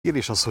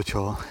Kérdés az,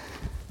 hogyha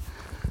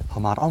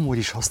már amúgy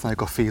is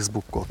használjuk a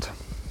Facebookot,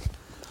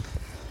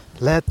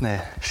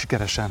 lehetne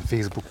sikeresen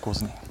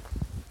Facebookozni?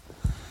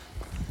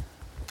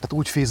 Tehát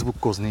úgy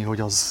Facebookozni, hogy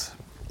az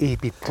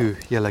építő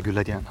jellegű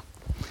legyen,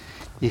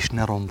 és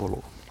ne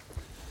romboló.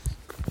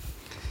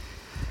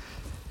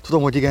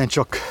 Tudom, hogy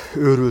igencsak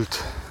őrült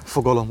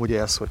fogalom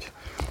ugye ez, hogy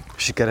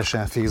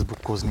sikeresen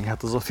Facebookozni.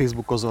 Hát az a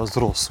Facebook az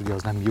rossz, ugye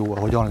az nem jó,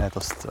 hogyan lehet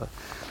azt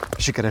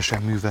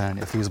sikeresen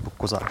művelni, a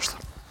Facebookozást.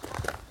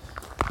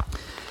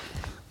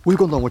 Úgy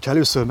gondolom, hogy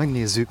először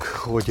megnézzük,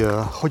 hogy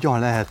hogyan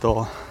lehet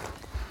a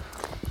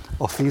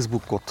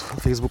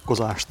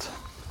Facebookozást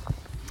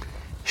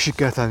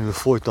sikertelenül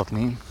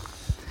folytatni,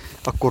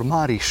 akkor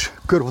már is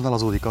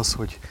körvonalazódik az,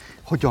 hogy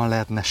hogyan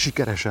lehetne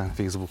sikeresen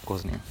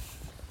Facebookozni.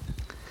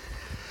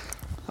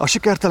 A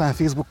sikertelen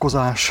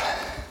Facebookozás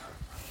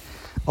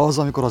az,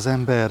 amikor az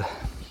ember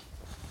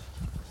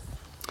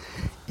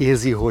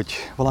érzi,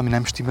 hogy valami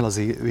nem stimmel az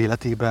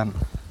életében,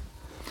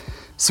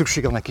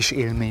 szüksége van egy kis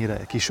élményre,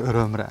 egy kis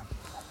örömre.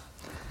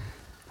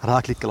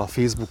 Ráklikkel a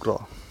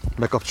Facebookra,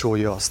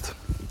 bekapcsolja azt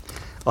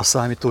a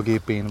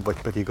számítógépén,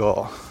 vagy pedig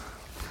a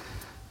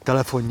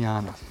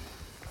telefonján,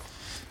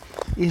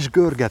 és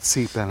görget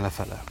szépen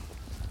lefele.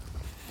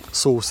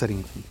 Szó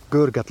szerint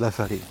görget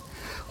lefelé.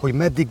 Hogy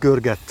meddig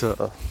görget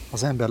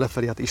az ember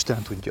lefelé, hát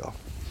Isten tudja.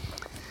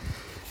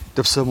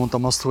 Többször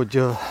mondtam azt,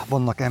 hogy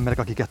vannak emberek,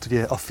 akiket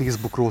ugye a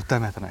Facebookról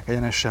temetnek,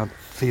 egyenesen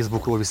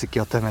Facebookról viszik ki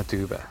a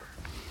temetőbe.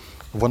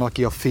 Van,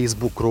 aki a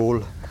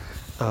Facebookról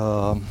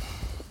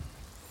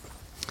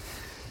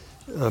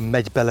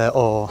megy bele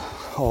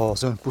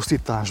az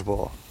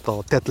önpusztításba,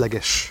 a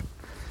tettleges,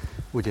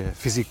 ugye,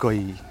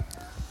 fizikai,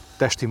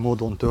 testi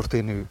módon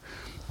történő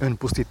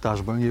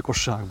önpusztításba,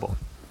 öngyilkosságba.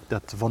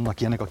 Tehát vannak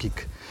ilyenek,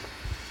 akik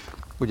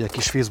ugye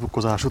kis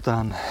Facebookozás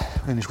után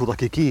ön is volt,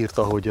 aki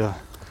kiírta,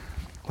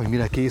 hogy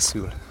mire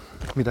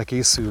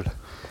készül,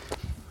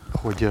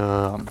 hogy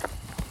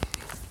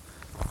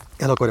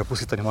el akarja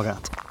pusztítani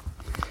magát.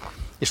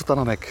 És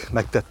utána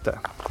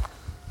megtette.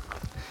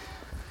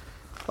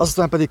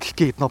 Azután pedig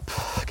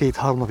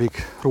 2-3 napig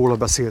róla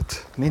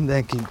beszélt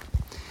mindenki,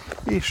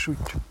 és úgy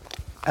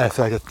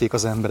elfelejtették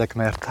az emberek,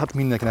 mert hát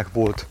mindenkinek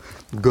volt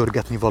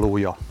görgetni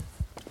valója.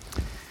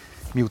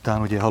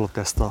 Miután ugye hallott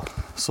ezt a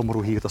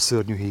szomorú hírt, a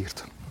szörnyű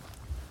hírt.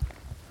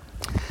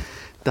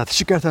 Tehát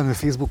sikertelenül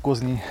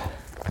Facebookozni,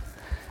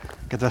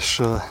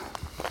 kedves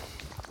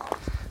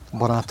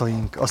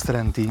barátaink, azt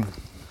jelenti,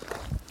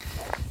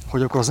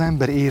 hogy akkor az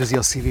ember érzi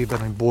a szívében,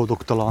 hogy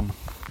boldogtalan,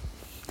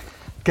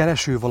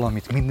 kereső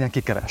valamit,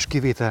 mindenki keres,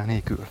 kivétel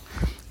nélkül.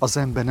 Az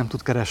ember nem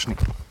tud keresni.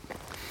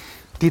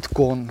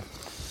 Titkon,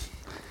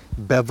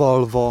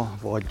 bevalva,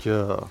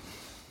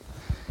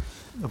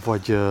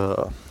 vagy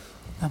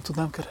nem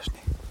tudnám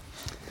keresni.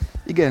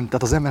 Igen,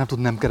 tehát az ember nem tud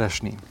nem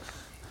keresni.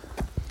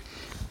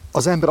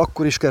 Az ember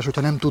akkor is keres,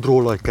 hogyha nem tud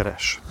róla, hogy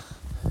keres.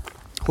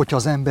 Hogyha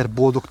az ember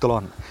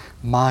boldogtalan,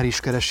 már is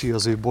keresi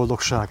az ő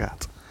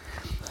boldogságát.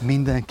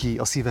 Mindenki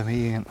a szíve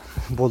mélyén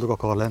boldog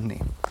akar lenni.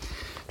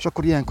 És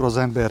akkor ilyenkor az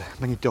ember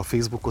megnyitja a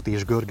Facebookot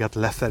és görget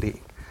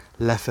lefelé.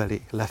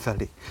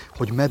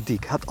 Hogy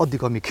meddig? Hát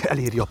addig, amíg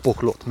eléri a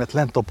poklot, mert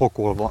lent a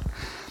pokol van,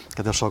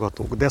 kedves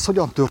hallgatók. De ez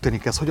hogyan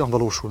történik, ez hogyan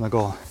valósul meg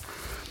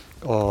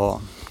a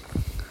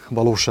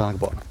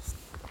valóságban?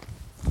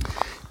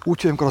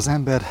 Úgy, hogy amikor az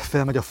ember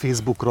felmegy a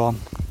Facebookra,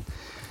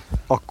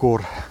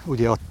 akkor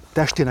ugye a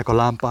testének a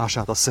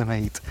lámpását, a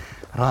szemeit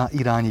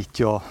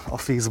ráirányítja a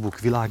Facebook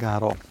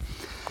világára,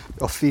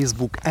 a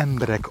Facebook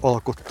emberek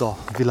alkotta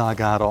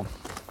világára,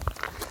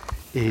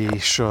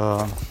 és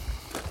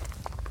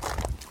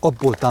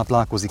abból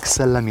táplálkozik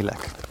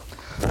szellemileg,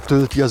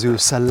 tölti az ő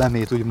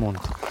szellemét, úgymond,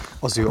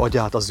 az ő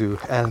agyát, az ő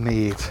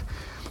elméjét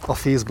a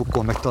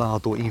Facebookon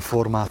megtalálható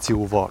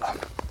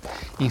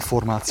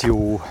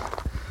információ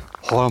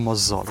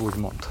halmazzal,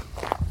 úgymond.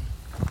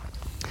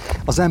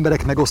 Az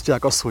emberek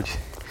megosztják azt, hogy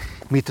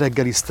mit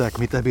reggeliztek,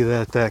 mit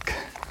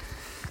ebédeltek,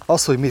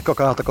 az, hogy mit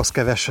kakáltak, azt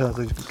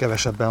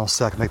kevesebben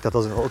osszák meg,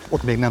 tehát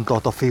ott még nem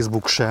tart a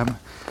Facebook sem,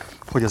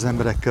 hogy az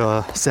emberek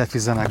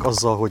szelfizzenek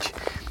azzal, hogy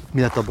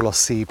mi lett abból a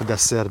szép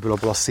desszertből,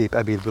 abból a szép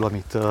ebédből,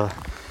 amit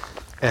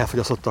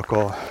elfogyasztottak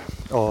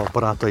a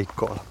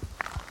barátaikkal.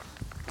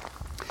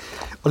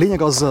 A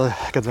lényeg az,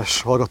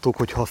 kedves hallgatók,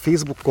 hogy ha a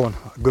Facebookon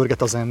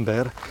görget az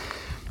ember,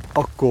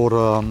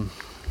 akkor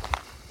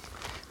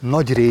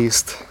nagy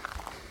részt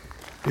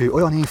ő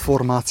olyan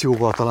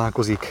információval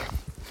találkozik,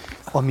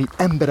 ami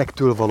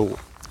emberektől való,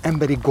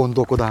 emberi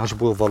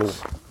gondolkodásból való.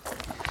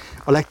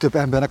 A legtöbb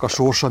embernek a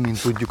sorsa,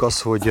 mint tudjuk,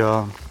 az, hogy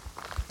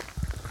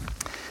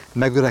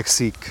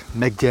megöregszik,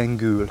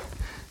 meggyengül,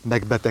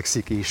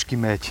 megbetegszik és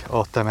kimegy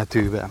a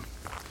temetőbe.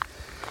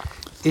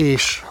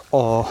 És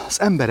az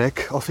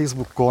emberek a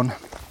Facebookon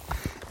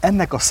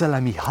ennek a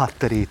szellemi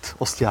hátterét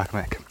osztják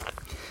meg.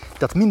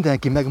 Tehát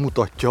mindenki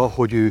megmutatja,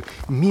 hogy ő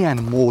milyen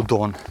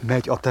módon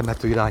megy a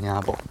temető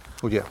irányába,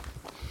 ugye,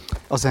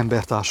 az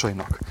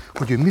embertársainak.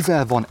 Hogy ő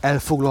mivel van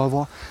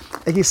elfoglalva,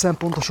 egészen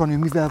pontosan ő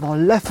mivel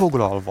van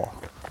lefoglalva.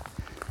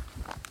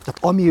 Tehát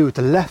ami őt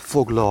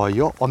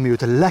lefoglalja, ami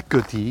őt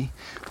leköti,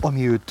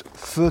 ami őt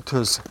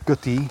földhöz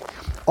köti,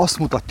 azt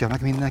mutatja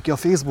meg mindenki a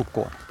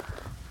Facebookon.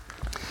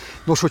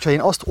 Nos, hogyha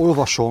én azt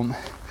olvasom,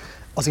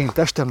 az én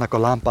testemnek a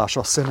lámpása,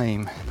 a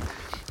szemeim,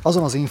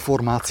 azon az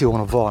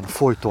információn van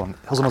folyton,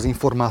 azon az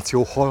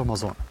információ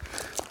halmazon,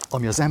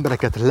 ami az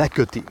embereket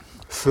leköti,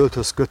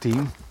 földhöz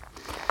köti,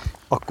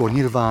 akkor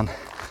nyilván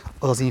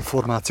az az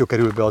információ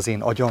kerül be az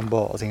én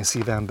agyamba, az én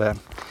szívembe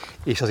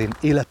és az én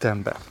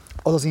életembe.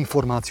 Az az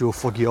információ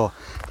fogja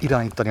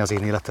irányítani az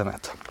én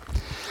életemet.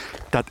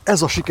 Tehát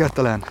ez a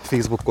sikertelen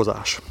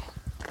Facebookozás,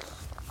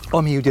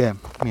 ami ugye,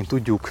 mint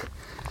tudjuk,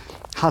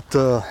 hát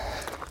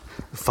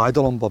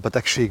fájdalomba,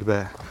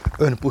 betegségbe,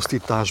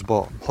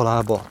 önpusztításba,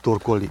 halálba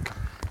torkollik.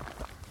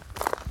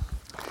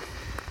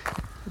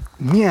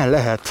 Milyen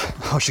lehet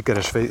a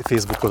sikeres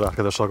Facebookozás,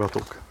 kedves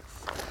hallgatók?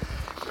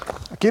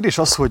 A kérdés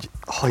az, hogy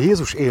ha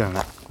Jézus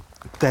élne,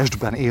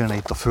 testben élne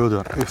itt a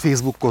Földön, ő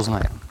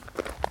Facebookozna-e?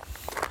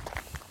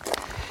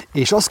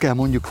 És azt kell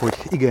mondjuk, hogy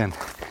igen,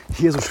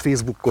 Jézus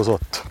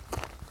Facebookozott.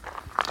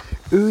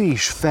 Ő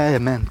is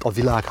felment a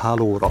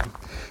világhálóra,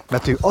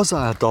 mert ő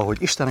azáltal,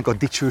 hogy Istennek a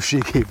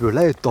dicsőségéből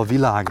lejött a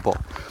világba,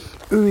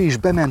 ő is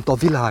bement a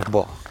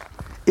világba.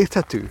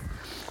 Érthető?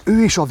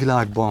 Ő is a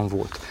világban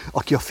volt.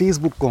 Aki a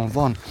Facebookon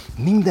van,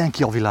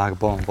 mindenki a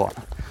világban van.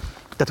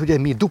 Tehát ugye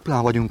mi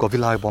duplán vagyunk a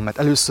világban, mert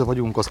először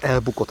vagyunk az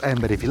elbukott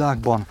emberi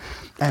világban,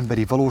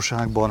 emberi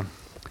valóságban,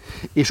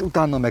 és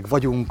utána meg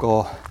vagyunk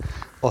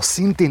a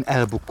szintén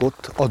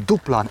elbukott, a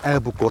duplán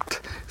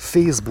elbukott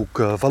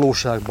Facebook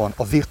valóságban,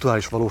 a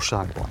virtuális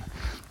valóságban.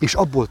 És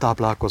abból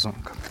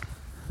táplálkozunk.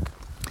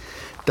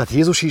 Tehát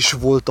Jézus is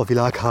volt a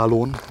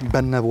világhálón,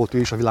 benne volt ő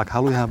is a világ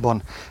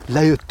hálójában,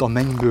 lejött a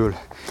mennyből,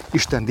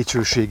 Isten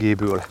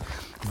dicsőségéből.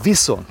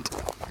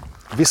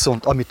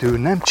 Viszont amit ő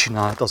nem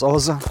csinált, az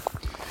az,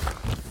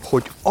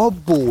 hogy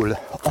abból,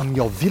 ami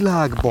a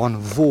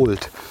világban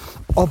volt,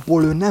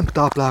 abból ő nem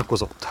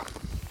táplálkozott.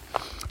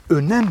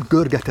 Ő nem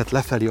görgetett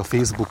lefelé a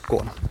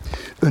Facebookon.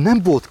 Ő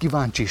nem volt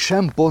kíváncsi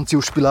sem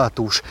Poncius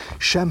Pilátus,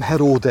 sem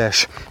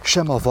Heródes,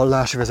 sem a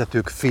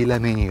vallásvezetők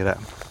véleményére.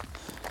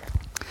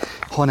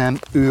 Hanem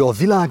ő a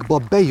világba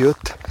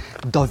bejött,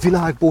 de a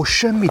világból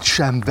semmit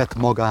sem vett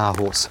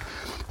magához,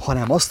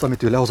 hanem azt,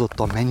 amit ő lehozott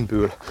a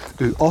mennyből,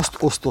 ő azt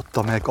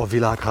osztotta meg a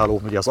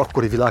világhálón, ugye az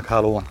akkori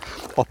világhálón,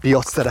 a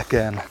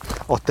piactereken,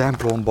 a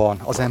templomban,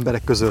 az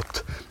emberek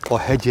között, a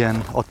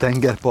hegyen, a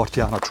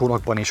tengerpartján, a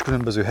csónakban és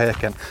különböző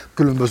helyeken,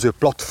 különböző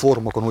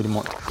platformokon,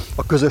 úgymond,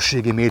 a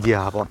közösségi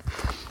médiában.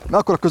 Na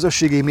akkor a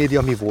közösségi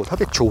média mi volt? Hát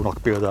egy csónak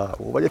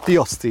például, vagy egy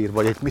piactér,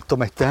 vagy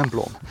egy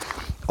templom,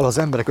 ahol az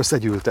emberek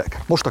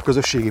összegyűltek. Most a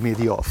közösségi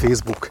média, a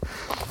Facebook,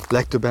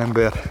 legtöbb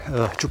ember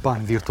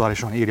csupán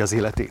virtuálisan éli az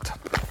életét.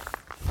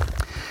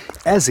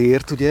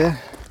 Ezért ugye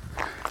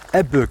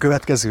ebből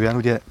következően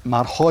ugye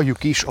már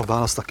halljuk is a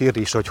választ a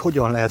kérdésre, hogy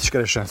hogyan lehet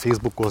sikeresen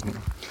Facebookozni.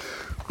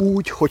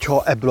 Úgy,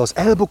 hogyha ebből az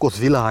elbukott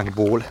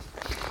világból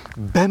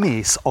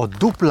bemész a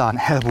duplán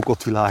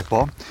elbukott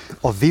világba,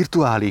 a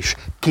virtuális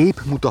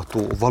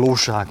képmutató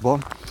valóságba,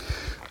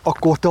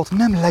 akkor te ott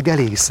nem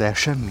legelészel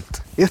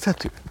semmit.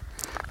 Érthető?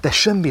 Te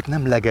semmit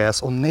nem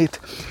legelsz onnét,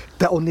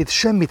 te onnét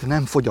semmit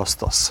nem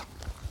fogyasztasz,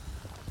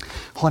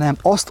 hanem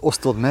azt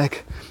osztod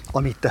meg,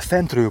 amit te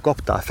fentről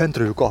kaptál,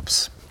 fentről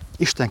kapsz,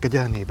 Isten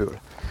kegyelméből.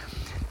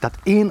 Tehát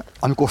én,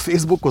 amikor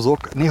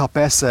Facebookozok, néha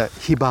persze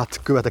hibát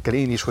követek el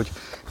én is, hogy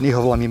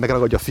néha valami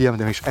megragadja a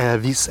figyelmet, és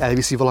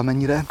elviszi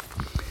valamennyire,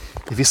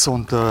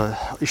 viszont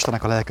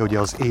Istennek a lelke ugye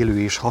az élő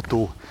és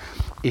ható,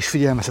 és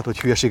figyelmeztet, hogy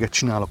hülyeséget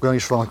csinálok. Olyan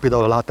is van, hogy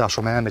például a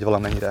látásom elmegy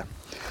valamennyire.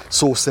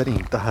 Szó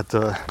szerint, tehát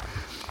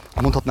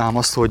mondhatnám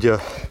azt, hogy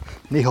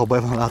néha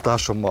baj van a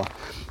látásommal,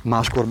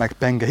 máskor meg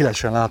penge,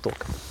 élesen látok.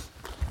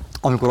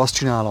 Amikor azt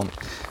csinálom,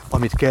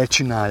 amit kell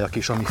csináljak,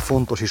 és ami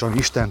fontos, és ami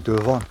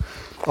Istentől van,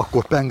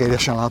 akkor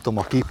pengeidesen látom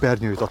a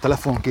képernyőt, a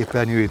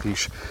telefonképernyőjét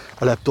is,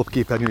 a laptop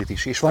képernyőjét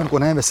is. És valamikor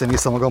nem veszem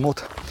észre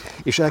magamat,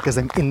 és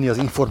elkezdem inni az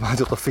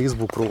információt a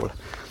Facebookról.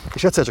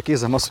 És egyszer csak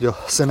érzem azt, hogy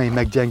a szemeim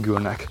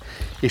meggyengülnek,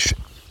 és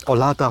a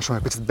látásom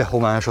egy picit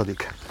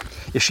behomályosodik.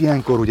 És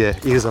ilyenkor ugye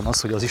érzem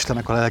azt, hogy az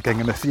Istennek a lelke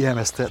engem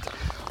figyelmeztet,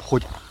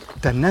 hogy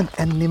te nem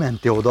enni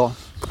mentél oda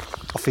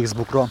a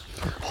Facebookra,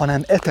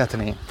 hanem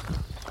etetni.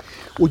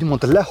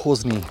 Úgymond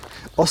lehozni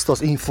azt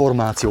az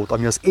információt,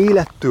 ami az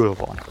élettől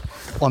van,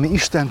 ami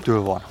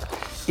Istentől van,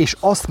 és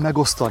azt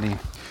megosztani,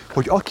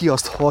 hogy aki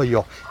azt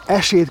hallja,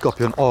 esélyt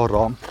kapjon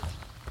arra,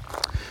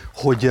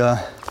 hogy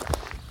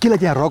ki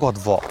legyen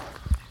ragadva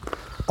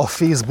a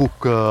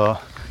Facebook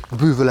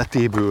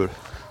bűvöletéből,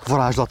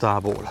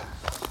 varázslatából.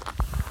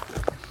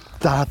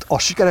 Tehát a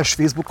sikeres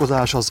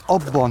Facebookozás az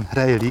abban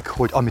rejlik,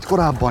 hogy amit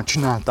korábban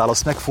csináltál,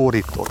 azt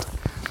megfordítod.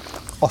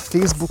 A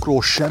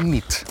Facebookról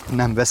semmit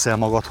nem veszel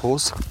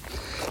magadhoz,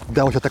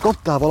 de hogyha te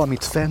kaptál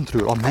valamit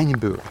fentről, a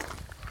mennyből,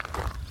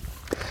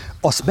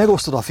 azt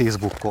megosztod a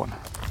Facebookon.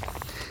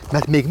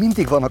 Mert még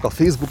mindig vannak a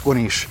Facebookon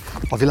is,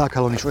 a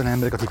világhálón is olyan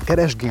emberek, akik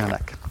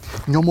keresgélnek,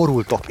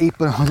 nyomorultak,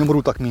 éppen olyan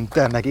nyomorultak, mint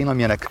te, meg én,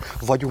 amilyenek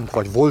vagyunk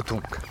vagy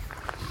voltunk.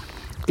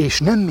 És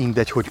nem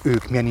mindegy, hogy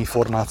ők milyen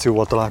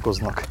információval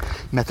találkoznak.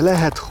 Mert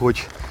lehet,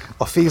 hogy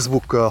a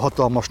Facebook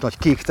hatalmas nagy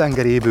kék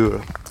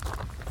tengeréből,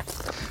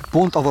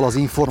 pont avval az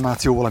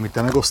információval, amit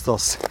te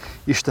megosztasz,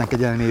 Isten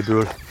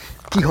kegyelméből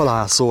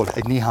kihalászol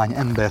egy néhány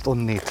embert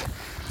onnét,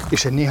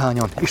 és egy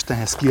néhányan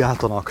Istenhez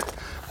kiáltanak,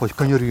 hogy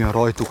könyörüljön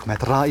rajtuk,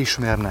 mert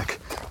ráismernek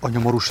a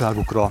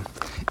nyomorúságukra,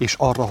 és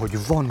arra,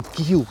 hogy van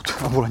kiút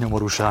abból a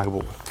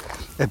nyomorúságból,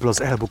 ebből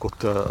az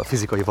elbukott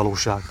fizikai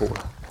valóságból.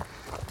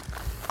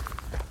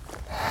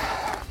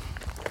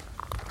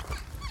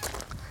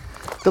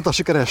 Tehát a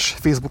sikeres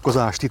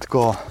Facebookozás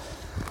titka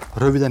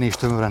röviden és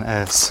tömören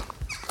ez.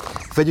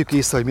 Vegyük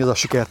észre, hogy mi az a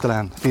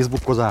sikertelen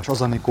Facebookozás,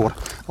 az, amikor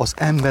az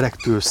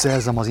emberektől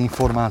szerzem az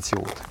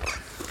információt.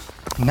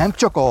 Nem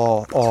csak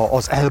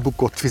az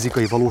elbukott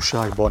fizikai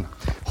valóságban,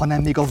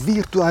 hanem még a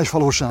virtuális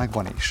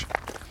valóságban is.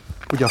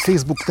 Ugye a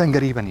Facebook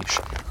tengerében is.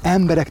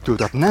 Emberektől,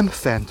 tehát nem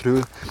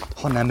fentről,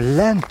 hanem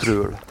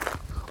lentről,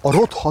 a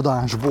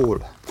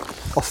rothadásból,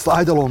 a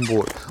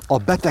fájdalomból, a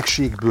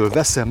betegségből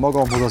veszem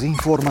magamhoz az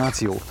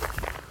információt.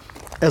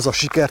 Ez a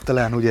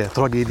sikertelen, ugye,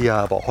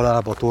 tragédiába,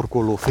 halálba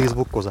torkolló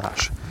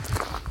Facebookozás.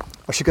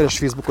 A sikeres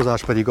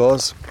Facebookozás pedig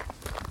az,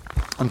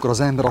 amikor az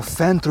ember a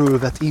fentről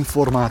vett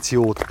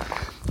információt,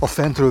 a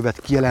fentről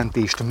vett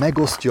kijelentést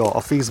megosztja a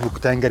Facebook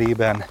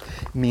tengerében,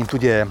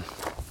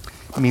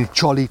 mint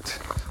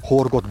csalit,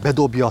 horgot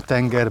bedobja a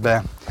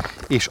tengerbe,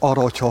 és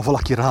arra, hogyha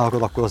valaki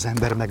ráagad, akkor az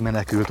ember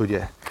megmenekült,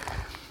 ugye.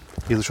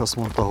 Jézus azt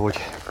mondta, hogy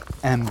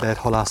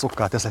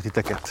emberhalászokká teszek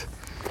titeket.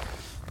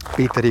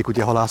 Péterék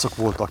ugye halászok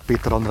voltak,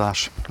 Péter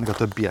András, meg a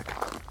többiek.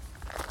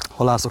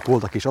 Halászok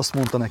voltak, és azt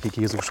mondta nekik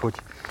Jézus,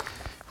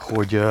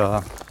 hogy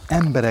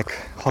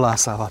emberek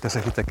halászává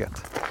teszek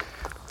titeket.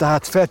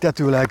 Tehát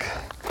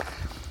feltetőleg,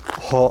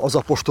 ha az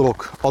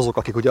apostolok, azok,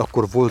 akik ugye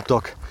akkor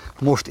voltak,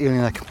 most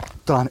élnének,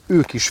 talán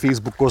ők is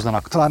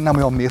Facebookoznának, talán nem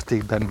olyan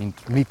mértékben,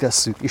 mint mi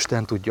tesszük,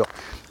 Isten tudja.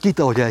 Ki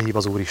te, hogy elhív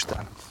az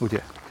Úristen,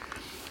 ugye?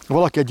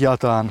 Valaki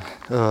egyáltalán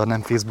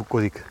nem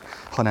Facebookozik,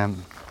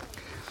 hanem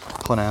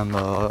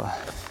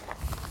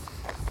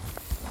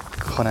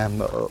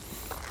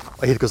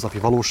a hétköznapi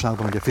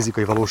valóságban, ugye a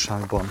fizikai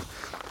valóságban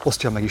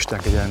osztja meg Isten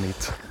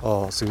kegyelmét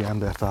az ő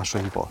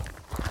embertársaival.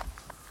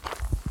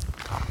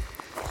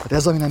 Hát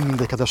ez, ami nem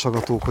mindegy, kedves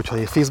hallgatók, hogyha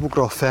én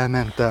Facebookra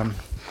felmentem,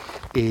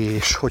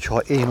 és hogyha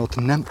én ott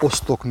nem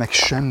osztok meg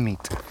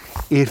semmit,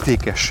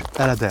 értékes,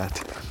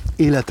 eledelt,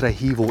 életre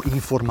hívó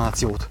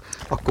információt,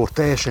 akkor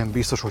teljesen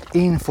biztos, hogy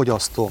én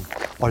fogyasztom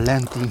a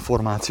lenti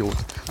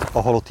információt,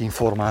 a halott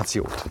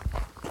információt.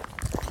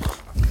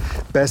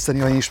 Persze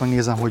néha én is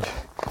megnézem, hogy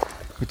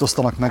mit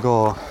osztanak meg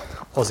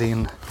az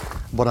én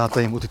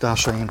barátaim,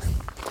 utitársaim.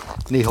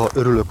 Néha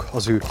örülök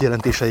az ő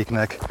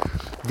kijelentéseiknek,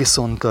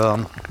 viszont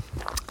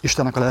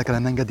Istennek a lelke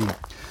nem engedi,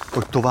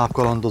 hogy tovább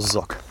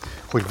kalandozzak,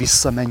 hogy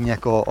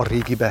visszamenjek a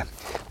régibe,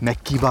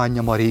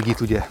 megkívánjam a régit,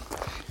 ugye,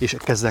 és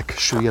kezdek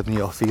süllyedni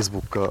a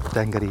Facebook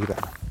tengerében.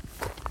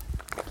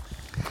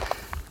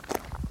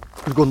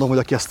 Úgy gondolom, hogy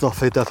aki ezt a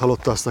felvételt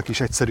hallotta, azt a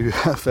kis egyszerű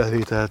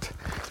felvételt,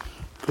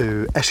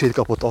 ő esélyt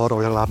kapott arra,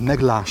 hogy legalább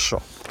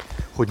meglássa,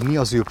 hogy mi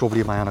az ő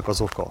problémájának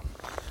az oka.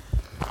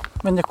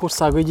 Mennyek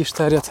országa így is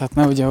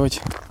terjedhetne, ugye,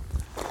 hogy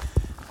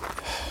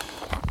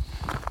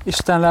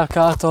Isten lelke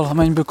által a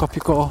mennyből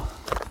kapjuk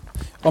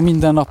a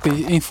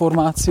mindennapi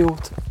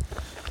információt,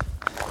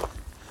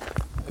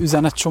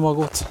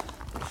 üzenetcsomagot,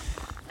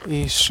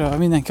 és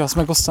mindenki azt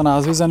megosztaná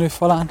az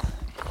üzenőfalán,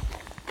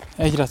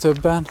 egyre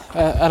többen,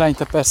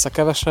 eleinte persze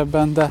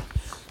kevesebben, de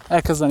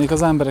elkezdenék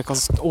az emberek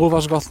azt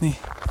olvasgatni,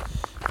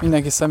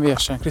 mindenki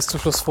személyesen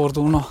Krisztushoz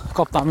fordulna,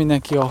 kapná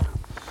mindenki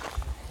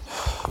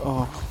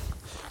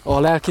a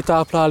lelki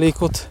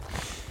táplálékot,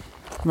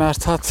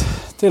 mert hát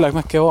tényleg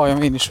meg kell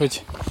valljam én is,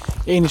 hogy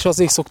én is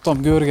azért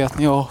szoktam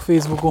görgetni a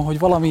Facebookon, hogy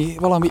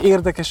valami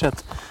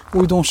érdekeset,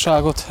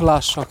 újdonságot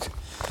lássak,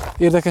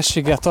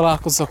 érdekességgel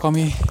találkozzak,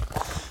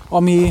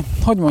 ami,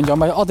 hogy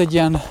mondjam, ad egy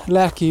ilyen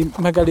lelki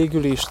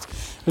megelégülést,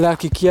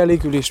 lelki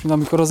kielégülést, mint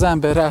amikor az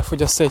ember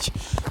elfogyaszt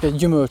egy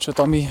gyümölcsöt,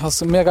 ami az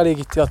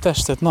megelégíti a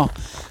testet. Na,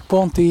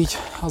 pont így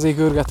azért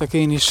görgetek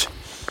én is,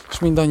 és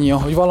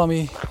mindannyian, hogy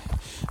valami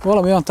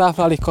olyan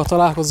táplálékkal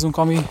találkozzunk,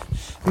 ami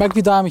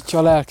megvidámítja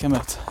a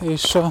lelkemet.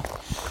 És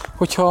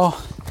hogyha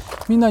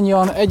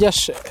mindannyian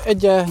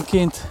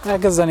egyenként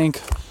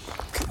elkezdenénk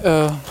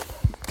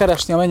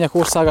keresni a mennyek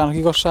országának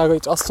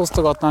igazságait, azt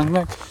osztogatnánk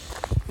meg,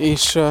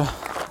 és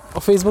a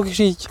Facebook is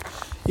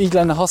így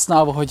lenne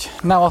használva, hogy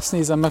nem azt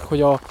nézem meg,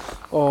 hogy a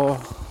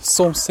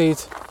szomszéd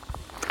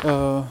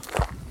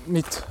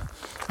mit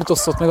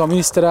osztott meg a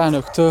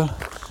miniszterelnöktől,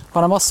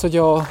 hanem az, hogy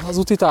az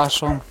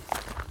utitársam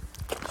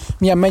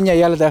milyen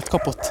mennyei eledelt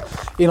kapott.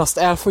 Én azt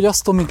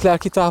elfogyasztom, mint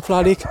lelki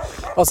táplálék,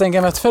 az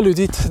engemet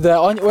felüdít, de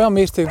olyan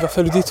mértékben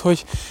felüdít,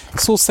 hogy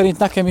szó szerint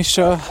nekem is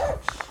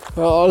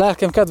a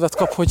lelkem kedvet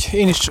kap, hogy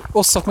én is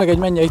osszak meg egy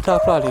mennyei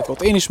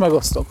táplálékot. Én is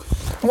megosztok.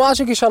 A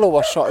másik is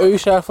elolvassa, ő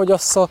is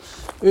elfogyassza,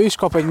 ő is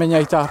kap egy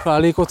mennyei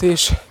táplálékot,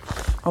 és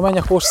a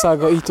mennyek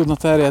országa így tudna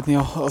terjedni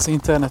az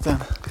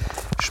interneten.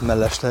 És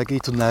mellesleg így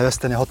tudná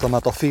elveszteni a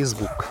hatalmát a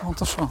Facebook.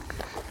 Pontosan.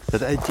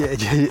 Tehát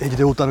egy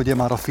idő után ugye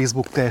már a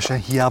Facebook teljesen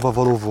hiába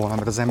való volna,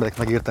 mert az emberek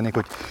megértenék,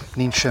 hogy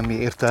nincs semmi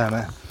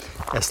értelme.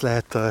 Ezt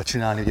lehet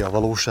csinálni ugye a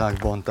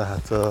valóságban,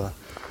 tehát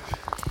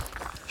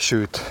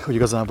sőt, hogy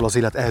igazából az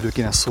élet erről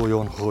kéne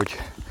szóljon,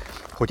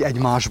 hogy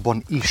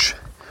egymásban is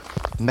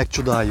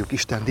megcsodáljuk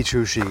Isten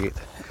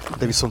dicsőségét.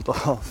 De viszont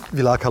a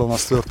világhálón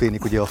az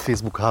történik ugye a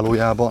Facebook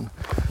hálójában,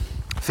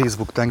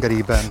 Facebook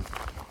tengerében,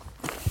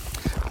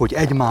 hogy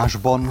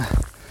egymásban,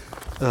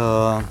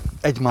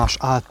 egymás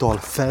által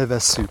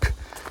felvesszük,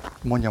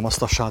 mondjam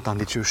azt, a sátán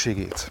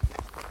dicsőségét.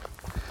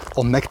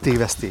 A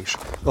megtévesztés,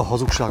 a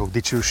hazugságok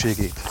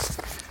dicsőségét.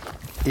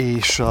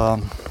 És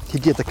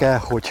higgyétek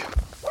el,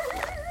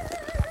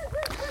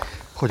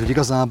 hogy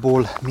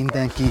igazából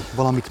mindenki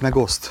valamit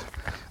megoszt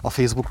a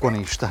Facebookon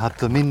is.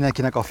 Tehát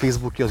mindenkinek a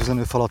Facebookja, az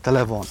üzenőfala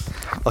tele van,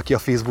 aki a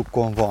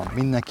Facebookon van.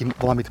 Mindenki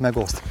valamit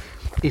megoszt,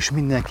 és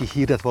mindenki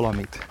hirdet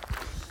valamit.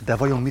 De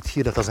vajon mit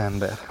hirdet az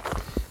ember?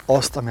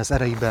 Azt, ami az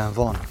erejében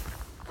van.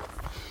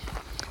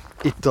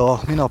 Itt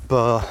a minap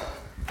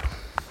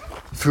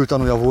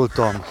fültanúja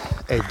voltam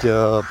egy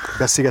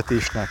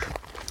beszélgetésnek.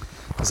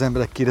 Az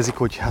emberek kérdezik,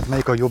 hogy hát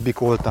melyik a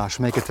jobbik oltás,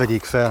 melyiket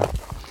vegyék fel.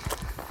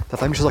 Tehát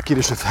nem is az a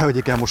kérdés, hogy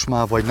felvegyék el most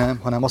már, vagy nem,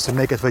 hanem az, hogy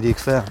melyiket vegyék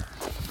fel.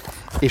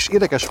 És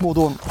érdekes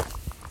módon,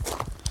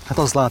 hát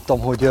azt láttam,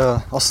 hogy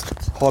azt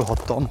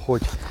hallhattam,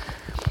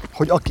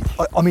 hogy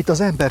amit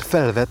az ember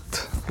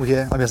felvett,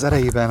 ugye, ami az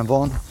erejében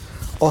van,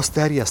 azt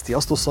terjeszti,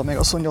 azt ossza meg,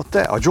 azt mondja,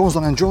 te, a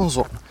Johnson &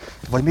 Johnson,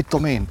 vagy mit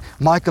tudom én,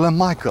 Michael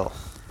 & Michael,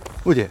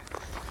 ugye?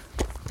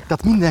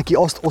 Tehát mindenki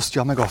azt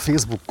osztja meg a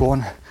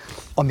Facebookon,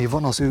 ami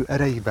van az ő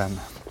erejében.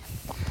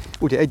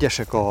 Ugye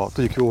egyesek,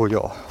 tudjuk jó, hogy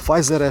a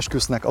Pfizer-re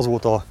esküsznek, az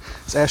volt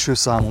az első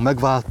számú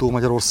megváltó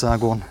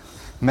Magyarországon,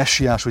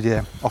 messiás,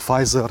 ugye, a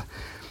Pfizer,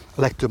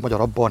 a legtöbb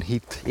magyar abban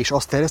hitt, és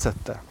azt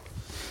terjesztette.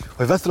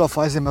 Hogy vett fel a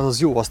Pfizer, mert az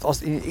jó,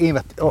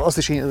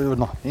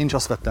 én is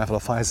azt vettem fel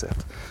a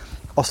Pfizer-t.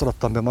 Azt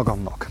adattam be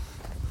magamnak.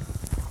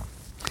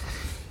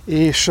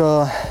 És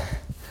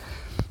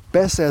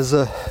persze ez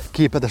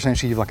képletesen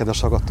is így van,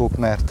 kedves hallgatók,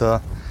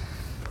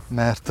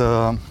 mert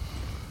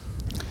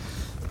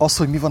az,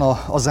 hogy mi van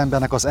az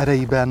embernek az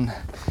erejében,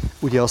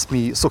 ugye azt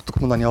mi szoktuk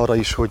mondani arra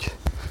is,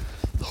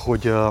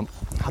 hogy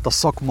hát a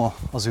szakma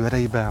az ő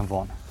erejében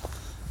van.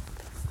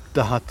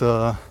 Tehát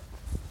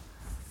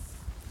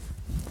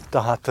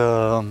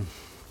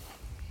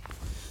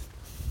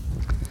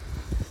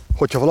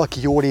hogyha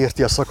valaki jól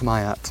érti a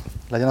szakmáját,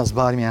 legyen az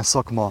bármilyen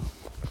szakma,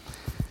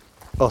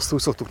 azt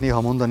úgy szoktuk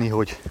néha mondani,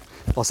 hogy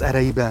az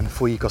erejében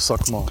folyik a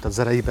szakma, tehát az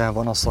erejében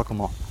van a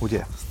szakma,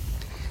 ugye?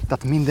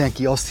 Tehát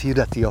mindenki azt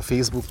hirdeti a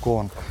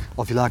Facebookon,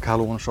 a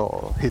világhálón és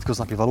a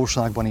hétköznapi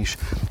valóságban is.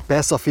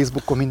 Persze a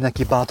Facebookon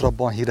mindenki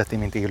bátrabban hirdeti,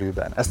 mint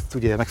élőben. Ezt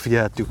ugye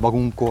megfigyeltük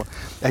magunkon,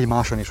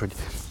 egymáson is, hogy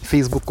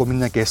Facebookon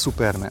mindenki egy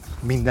szupermen,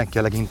 mindenki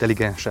a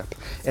legintelligensebb,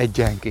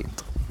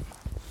 egyenként.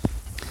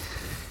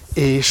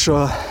 És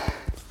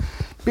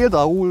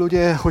például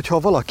ugye, hogyha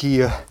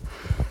valaki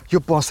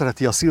jobban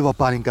szereti a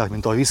szilvapálinkát,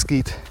 mint a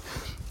viszkit,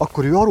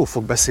 akkor ő arról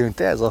fog beszélni,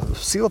 hogy ez a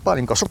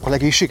szilvapálinka sokkal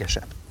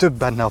egészségesebb. Több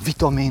benne a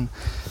vitamin,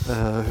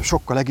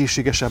 sokkal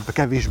egészségesebb,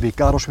 kevésbé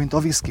káros, mint a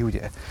viszki,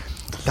 ugye?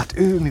 Tehát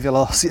ő, mivel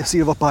a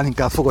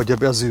szilvapálinkát fogadja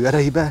be az ő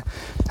erejébe,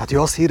 hát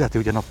ő azt hirdeti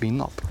ugye nap mint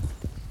nap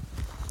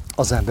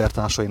az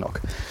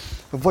embertársainak.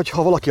 Vagy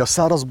ha valaki a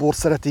szárazbort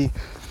szereti,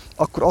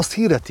 akkor azt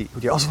hirdeti,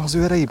 ugye az van az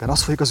ő erejében,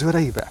 az folyik az ő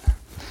erejében.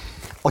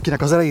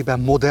 Akinek az erejében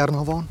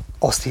Moderna van,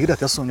 azt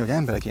hirdeti, azt mondja, hogy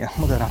emberek, ilyen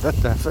Modernát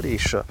vettem fel,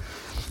 és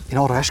én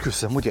arra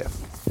esküszöm, ugye?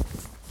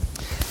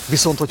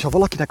 Viszont, hogyha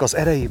valakinek az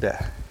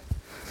erejébe,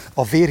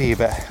 a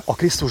vérébe, a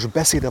Krisztus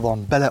beszéde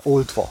van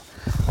beleoltva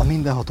a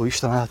mindenható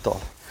Isten által,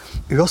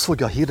 ő azt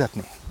fogja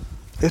hirdetni.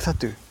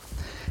 Érthető?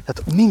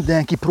 Tehát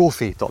mindenki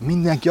proféta,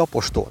 mindenki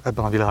apostol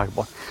ebben a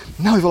világban.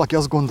 Nehogy valaki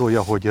azt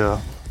gondolja, hogy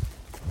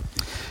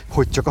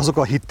csak azok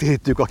a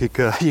hittérítők,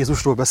 akik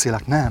Jézusról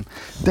beszélnek, nem.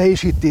 Te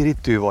is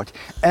hittérítő vagy.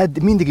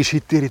 Mindig is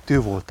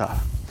hittérítő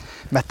voltál.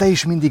 Mert te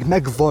is mindig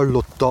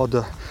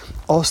megvallottad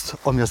azt,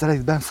 ami az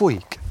eredetben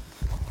folyik.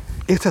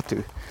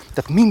 Érthető?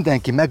 Tehát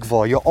mindenki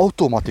megvallja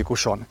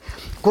automatikusan.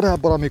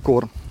 Korábban,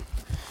 amikor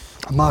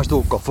más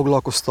dolgokkal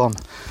foglalkoztam,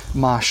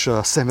 más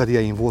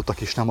szenvedélyeim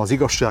voltak és nem az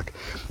igazság,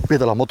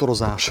 például a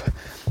motorozás,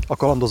 a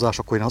kalandozás,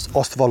 akkor én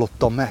azt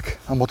vallottam meg,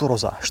 a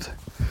motorozást.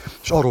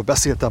 És arról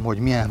beszéltem, hogy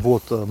milyen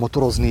volt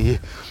motorozni,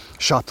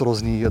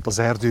 sátorozni az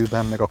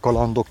erdőben, meg a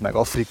kalandok, meg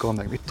Afrika,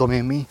 meg mit tudom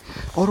én mi.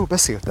 Arról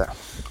beszéltem.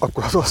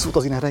 Akkor az volt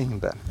az én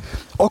ereimben.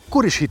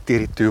 Akkor is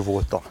hittérítő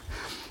voltam.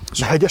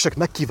 És a hegyesek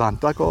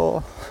megkívánták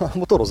a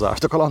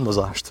motorozást, a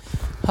kalandozást.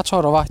 Hát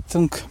arra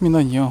vágytunk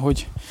mindannyian,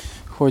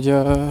 hogy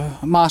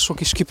mások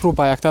is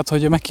kipróbálják, tehát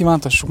hogy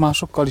megkívántassuk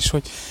másokkal is,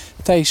 hogy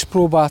te is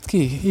próbáld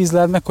ki,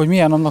 ízleld meg, hogy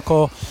milyen annak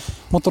a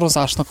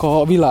motorozásnak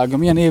a világa,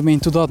 milyen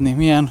élményt tud adni,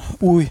 milyen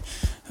új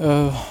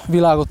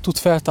világot tud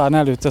feltárni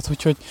előtted,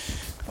 úgyhogy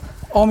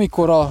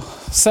amikor a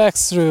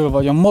szexről,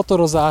 vagy a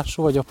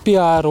motorozásról, vagy a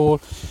piáról,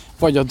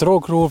 vagy a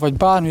drogról, vagy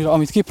bármiről,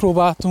 amit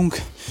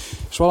kipróbáltunk,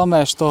 és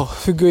valamelyest a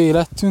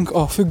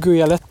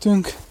függője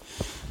lettünk,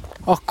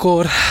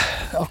 akkor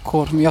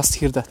mi azt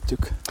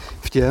hirdettük.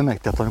 figyelj meg,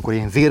 tehát amikor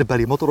én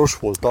vérbeli motoros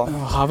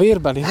voltam, Ha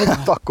vérbeli,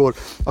 hát akkor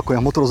a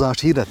motorozást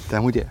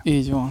hirdettem, ugye?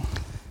 így van.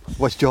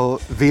 Vagy ha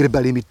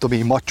vérbeli, mit tudom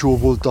én, macsó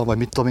voltam, vagy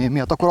mit tudom én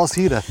miatt, akkor azt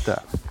hirdettem.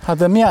 Hát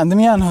de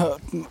milyen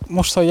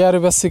most, ha erről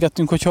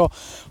beszélgettünk, hogyha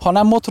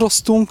nem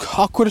motoroztunk,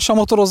 akkor is a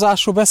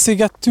motorozásról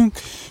beszélgettünk,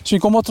 és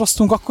amikor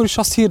motoroztunk, akkor is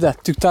azt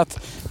hirdettük, tehát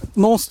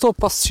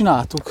non-stop azt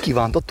csináltuk.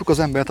 Kívántattuk az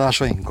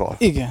embertársainkkal.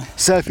 Igen.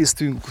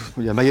 Szelfiztünk,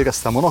 ugye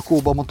megérkeztem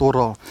Monakóba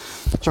motorral,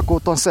 csak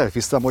ottan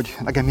szelfiztem, hogy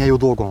nekem milyen jó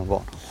dolgom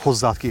van,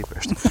 hozzád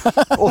képest.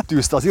 Ott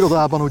űzte az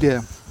irodában, ugye,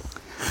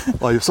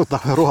 ahogy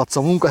szokták, hogy rohadsz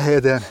a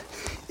munkahelyeden,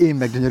 én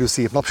meg gyönyörű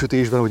szép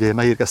napsütésben, ugye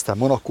megérkeztem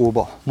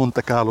Monakóba,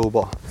 Monte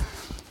Carlóba,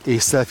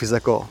 és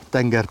szelfizek a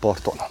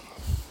tengerparton.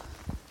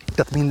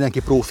 Tehát mindenki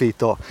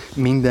proféta,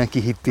 mindenki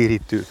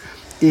hittérítő.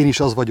 Én is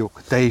az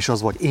vagyok, te is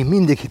az vagy. Én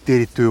mindig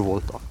hittérítő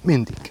voltam.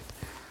 Mindig.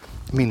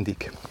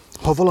 Mindig.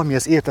 Ha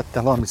valamihez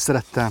értettem, valamit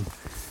szerettem.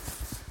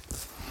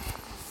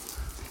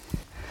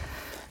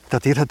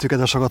 Tehát érthető,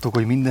 kedves hallgatók,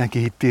 hogy mindenki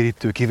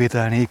hittérítő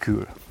kivétel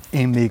nélkül.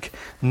 Én még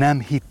nem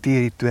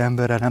hittérítő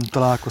emberrel nem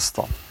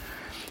találkoztam.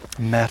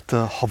 Mert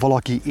ha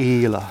valaki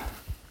él,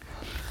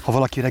 ha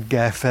valaki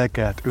reggel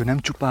felkelt, ő nem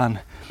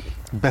csupán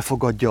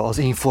befogadja az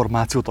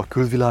információt a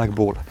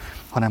külvilágból,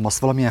 hanem azt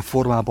valamilyen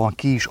formában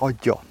ki is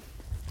adja.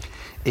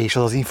 És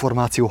az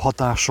információ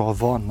hatással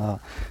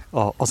van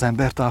az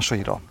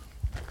embertársaira.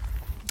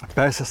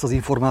 Persze ezt az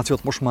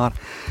információt most már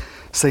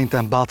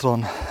szerintem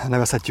bátran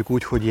nevezhetjük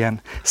úgy, hogy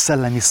ilyen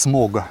szellemi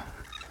smog.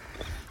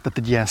 Tehát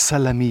egy ilyen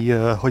szellemi,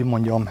 hogy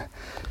mondjam,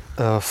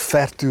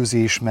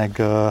 fertőzés,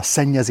 meg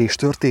szennyezés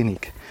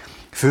történik.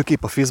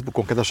 Főképp a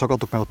Facebookon, kedves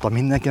hallgatók, mert ott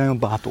mindenki nagyon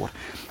bátor.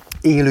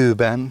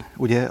 Élőben,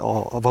 ugye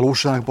a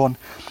valóságban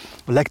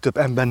a legtöbb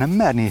ember nem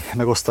merné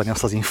megosztani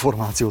azt az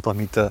információt,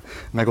 amit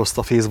megoszt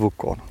a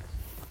Facebookon.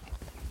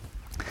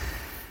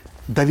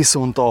 De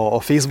viszont a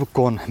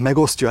Facebookon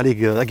megosztja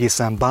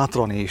egészen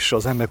bátran, és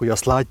az emberek ugye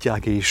azt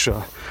látják, és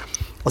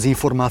az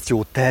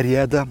információ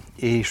terjed,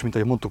 és mint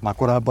ahogy mondtuk már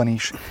korábban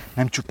is,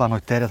 nem csupán,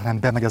 hogy terjed, hanem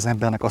bemegy az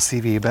embernek a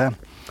szívébe,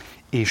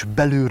 és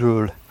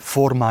belülről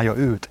formálja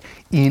őt,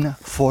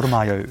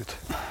 informálja őt.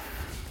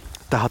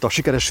 Tehát a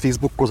sikeres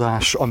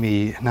facebookozás,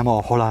 ami nem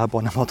a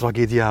halálban, nem a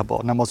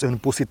tragédiában, nem az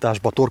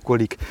önpusztításba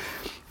torkollik,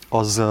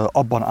 az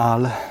abban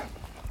áll,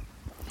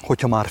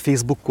 hogyha már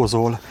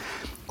facebookozol,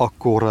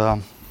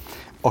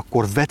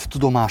 akkor vedd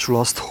tudomásul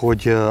azt,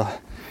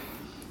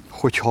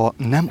 hogyha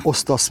nem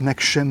osztasz meg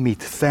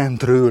semmit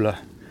fentről,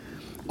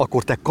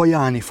 akkor te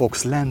kajálni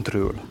fogsz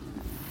lentről.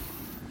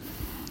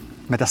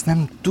 Mert ezt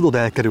nem tudod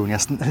elkerülni,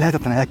 ezt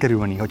lehetetlen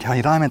elkerülni. Hogyha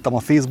én rámentem a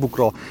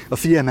Facebookra, a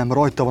figyelmem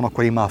rajta van,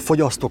 akkor én már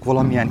fogyasztok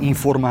valamilyen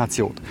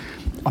információt,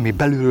 ami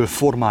belülről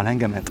formál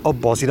engemet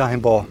abba az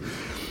irányba,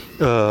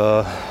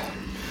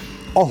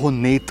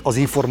 ahonnét az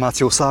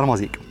információ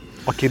származik.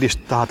 A kérdés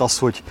tehát az,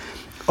 hogy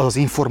az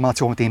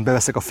információ, amit én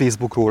beveszek a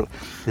Facebookról,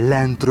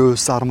 lentről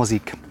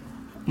származik.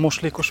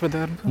 Moslékos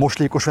vederből.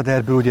 Moslékos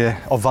vederből, ugye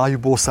a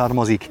vájúból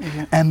származik,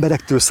 igen.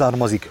 Emberektől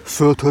származik,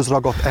 földhöz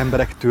ragadt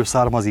emberektől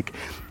származik,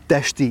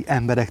 testi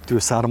emberektől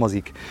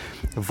származik,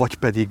 vagy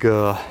pedig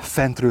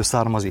fentről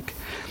származik.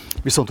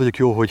 Viszont tudjuk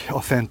jó, hogy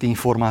a fenti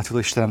információt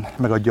Isten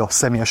megadja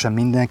személyesen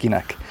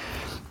mindenkinek.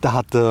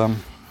 Tehát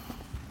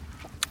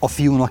a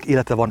fiúnak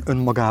élete van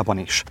önmagában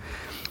is.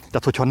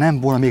 Tehát, hogyha nem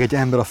volna még egy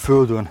ember a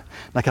földön,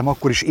 nekem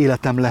akkor is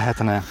életem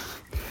lehetne.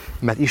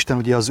 Mert Isten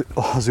ugye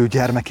az ő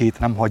gyermekét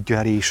nem hagyja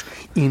el, és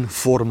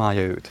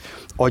informálja őt.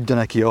 Adja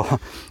neki a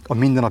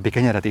mindennapi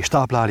kenyeret és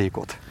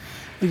táplálékot.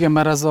 Igen,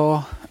 mert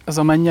ez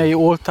a mennyei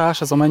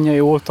oltás, ez a mennyei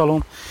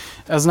oltalom,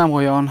 ez nem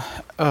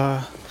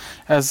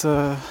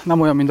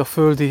olyan, mint a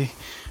földi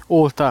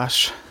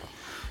oltás,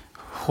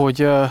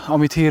 hogy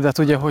amit hirdet,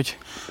 ugye, hogy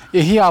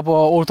én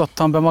hiába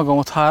oltattam be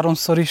magamat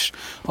 3-szor is,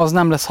 az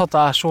nem lesz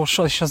hatásos,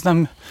 és ez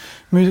nem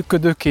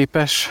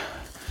működőképes,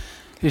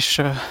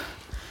 és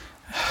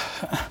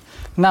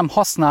nem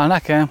használ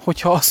nekem,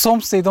 hogyha a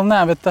szomszédom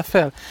nem vette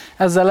fel.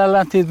 Ezzel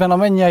ellentétben a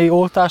mennyei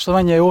oltás, a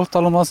mennyei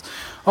oltalom az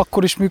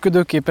akkor is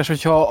működőképes,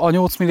 hogyha a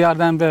 8 milliárd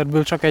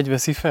emberből csak egy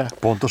veszi fel.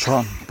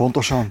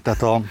 Pontosan.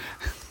 Tehát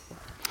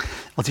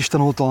az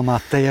Isten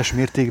oltalmát teljes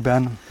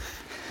mértékben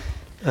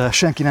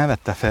senki nem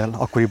vette fel,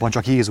 akkoriban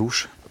csak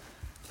Jézus.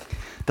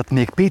 Tehát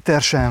még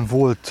Péter sem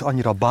volt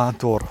annyira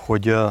bátor,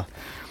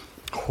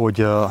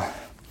 hogy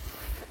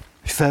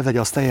felvegye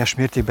azt teljes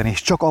mértékben,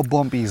 és csak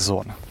abban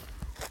bízzon.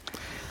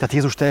 Tehát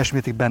Jézus teljes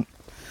mértékben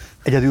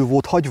egyedül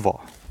volt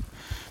hagyva.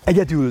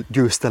 Egyedül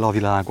győzte le a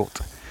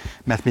világot.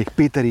 Mert még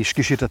Péter is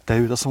kísértette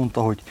őt, azt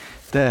mondta, hogy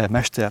te,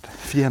 mester,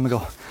 figyelj meg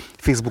a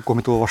Facebookon,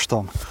 amit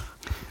olvastam.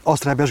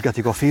 Azt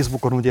rebesgetik a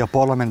Facebookon, ugye a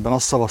parlamentben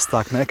azt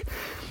szavazták meg,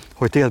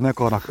 hogy téged meg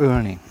akarnak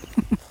ölni.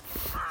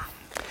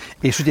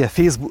 És ugye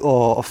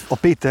a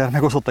Péter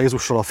megosztotta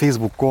Jézussal a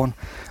Facebookon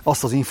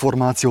azt az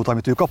információt,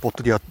 amit ő kapott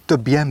ugye a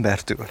többi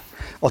embertől.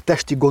 A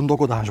testi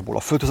gondolkodásból, a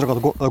földhöz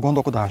ragadt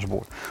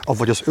gondolkodásból,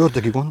 vagy az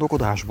ördögi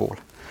gondolkodásból.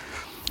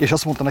 És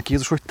azt mondta neki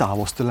Jézus, hogy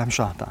távozz tőlem,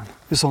 sátán.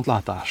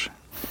 Viszontlátás.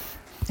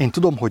 Én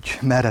tudom, hogy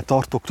merre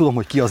tartok, tudom,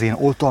 hogy ki az én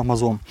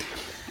oltalmazom,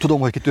 tudom,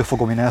 hogy kitől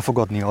fogom én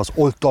elfogadni az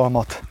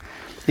oltalmat,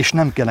 És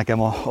nem kell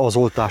nekem az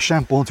oltás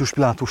sem Poncius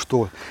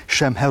Pilátustól,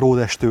 sem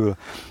Heródestől,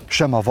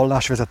 sem a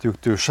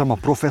vallásvezetőktől, sem a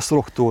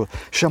professzoroktól,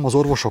 sem az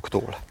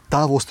orvosoktól.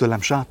 Távozz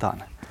tőlem,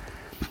 sátán!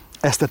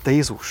 Ezt tette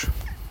Jézus.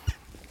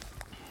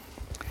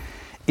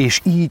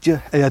 És így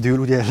egyedül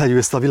ugye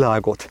legyőzte a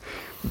világot.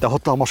 De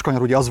hatalmas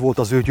kanyar ugye az volt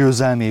az ő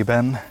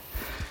győzelmében,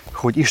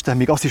 hogy Isten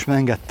még azt is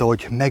megengedte,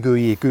 hogy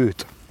megöljék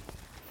őt.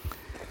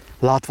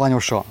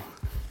 Látványosan.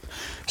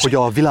 Hogy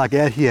a világ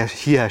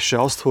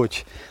elhihesse azt,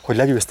 hogy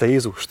legyőzte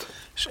Jézust.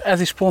 És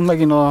ez is pont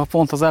megint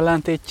pont az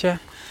ellentétje,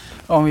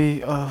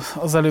 ami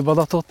az előbb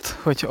adatott,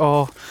 hogy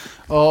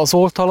az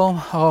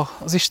oltalom,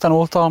 az Isten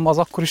oltalma az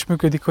akkor is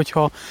működik,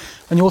 hogyha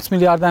a 8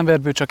 milliárd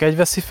emberből csak egy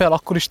veszi fel,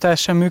 akkor is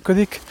teljesen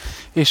működik,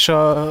 és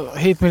a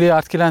 7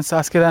 milliárd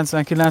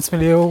 999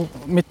 millió,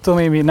 mit tudom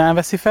én, mi nem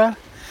veszi fel.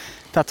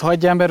 Tehát ha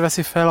egy ember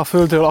veszi fel a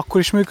Földről, akkor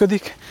is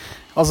működik.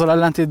 Azzal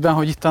ellentétben,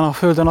 hogy itt a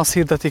Földön azt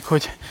hirdetik,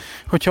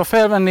 hogyha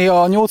felvenné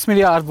a 8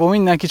 milliárdból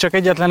mindenki csak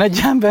egyetlen egy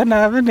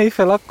embernel venné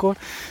fel, akkor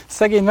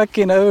szegény meg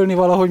kéne ölni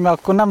valahogy, mert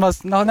akkor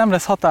nem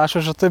lesz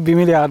hatásos a többi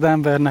milliárd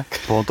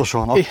embernek.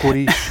 Pontosan,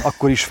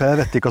 akkor is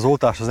felvették az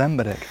oltást az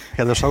emberek.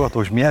 Kedves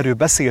hallgató, és mi erről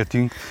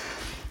beszéltünk,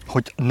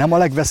 hogy nem a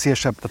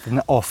legveszélyesebb,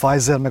 tehát a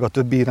Pfizer meg a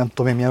többi, nem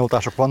tudom én milyen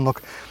oltások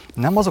vannak,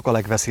 nem azok a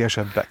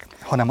legveszélyesebbek,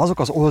 hanem azok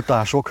az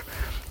oltások,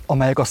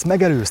 amelyek azt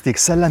megelőzték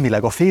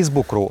szellemileg a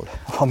Facebookról,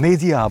 a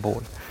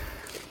médiából.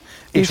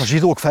 És a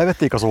zsidók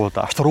felvették az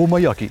oltást, a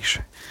rómaiak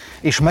is.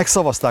 És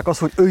megszavazták azt,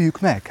 hogy öljük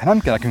meg. Nem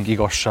kell nekünk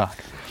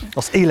igazság.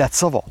 Az élet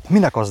szava.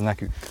 Minek az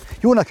nekünk?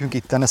 Jó nekünk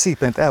itten,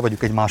 szépen el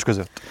vagyunk egymás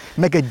között.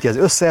 Megegyez,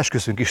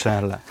 összeesküszünk Isten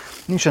ellen.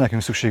 Nincsen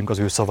nekünk szükségünk az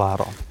ő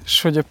szavára.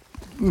 És hogy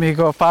még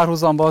a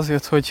párhuzamba az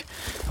jött, hogy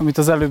amit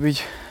az előbb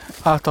így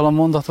általam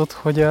mondatott,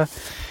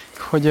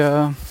 hogy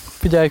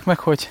figyeljük meg,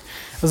 hogy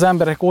az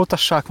emberek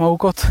oltassák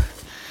magukat,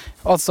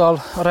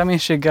 azzal a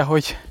reménységgel,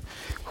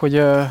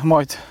 hogy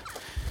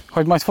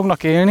majd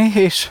fognak élni,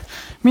 és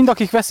mind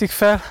akik veszik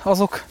fel,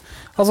 azok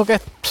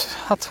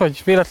hát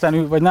hogy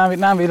véletlenül, vagy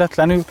nem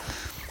véletlenül,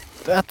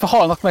 hát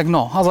halnak meg,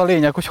 az a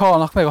lényeg, hogy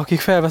halnak meg, akik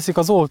felveszik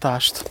az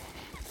oltást.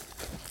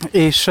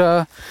 És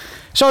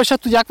sajnos sem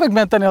tudják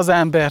megmenteni az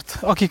embert,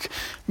 akik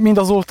mind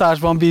az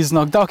oltásban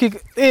bíznak, de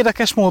akik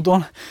érdekes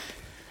módon,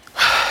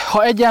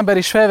 ha egy ember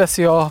is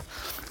felveszi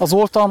az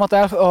oltalmat,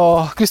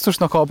 a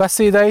Krisztusnak a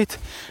beszédeit,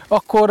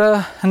 akkor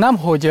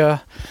nemhogy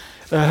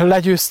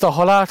legyőzte a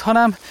halált,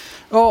 hanem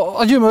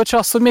a gyümölcse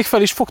az, hogy még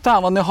fel is fog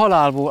támadni a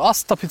halálból,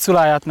 azt a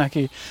piculáját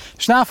neki.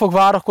 És nem fog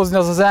várakozni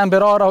az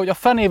ember arra, hogy a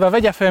fenébe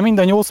vegye fel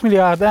minden 8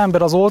 milliárd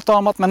ember az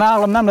oltalmat, mert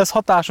nálam nem lesz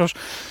hatásos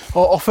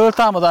a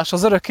föltámadás,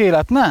 az örök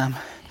élet, nem.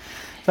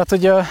 Tehát,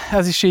 hogy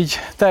ez is így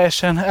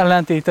teljesen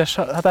ellentétes,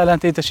 hát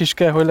ellentétes is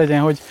kell, hogy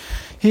legyen, hogy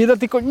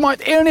hirdetik, hogy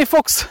majd élni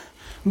fogsz,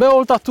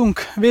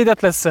 beoltattunk, védett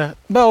leszel,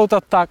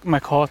 beoltatták,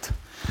 meghalt.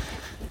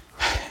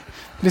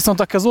 Viszont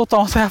aki az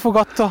oltalmat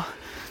elfogadta,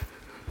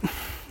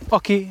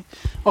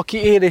 aki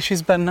él és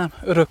hisz bennem,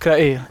 örökre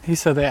él.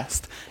 Hiszed-e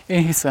ezt?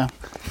 Én hiszem.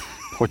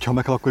 Hogyha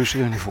meghal, akkor is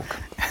élni fog.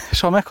 És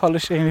ha meghal,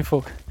 is élni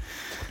fog.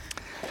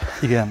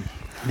 Igen,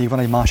 még van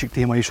egy másik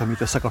téma is,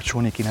 amit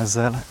összekapcsolnék én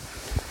ezzel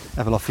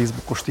a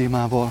Facebookos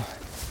témával,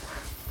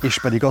 és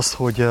pedig az,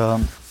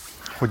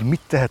 hogy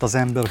mit tehet az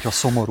ember, hogyha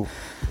szomorú.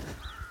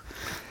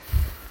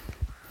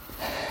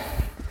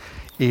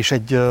 És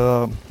egy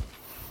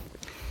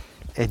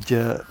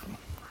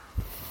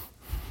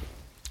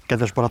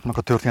kedves barátnak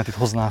a történetét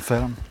hoznám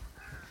fel,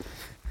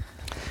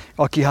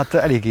 aki hát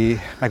eléggé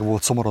meg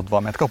volt szomorodva,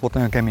 mert kapott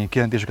nagyon kemény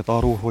kijelentéseket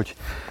arról,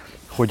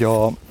 hogy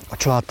a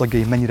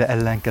családtagjai mennyire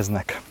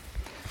ellenkeznek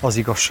az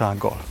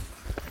igazsággal.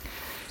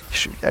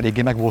 És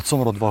eléggé meg volt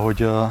szomorodva,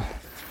 hogy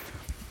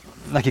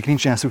nekik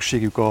nincsen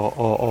szükségük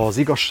az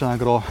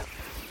igazságra,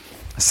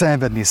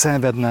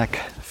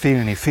 szenvednek,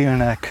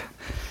 félnek,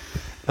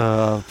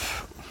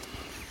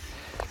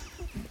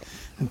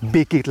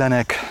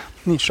 békétlenek,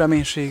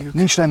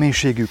 nincs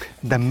reménységük,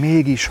 de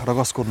mégis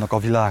ragaszkodnak a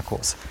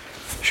világhoz.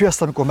 És ő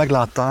ezt, amikor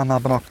meglátta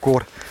álmában,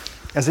 akkor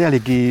ez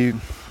eléggé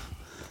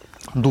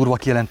durva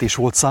kijelentés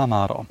volt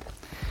számára.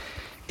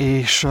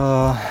 És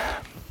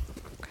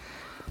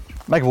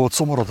meg volt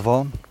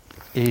szomorodva,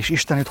 és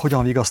Isten őt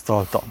hogyan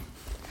vigasztalta?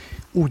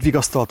 Úgy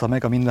vigasztalta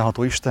meg a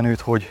mindenható Isten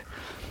őt, hogy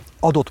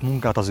adott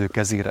munkát az ő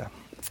kezére.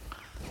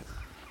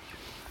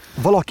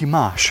 Valaki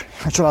más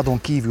a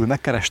családon kívül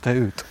megkereste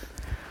őt,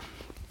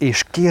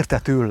 és kérte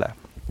tőle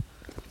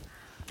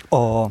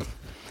a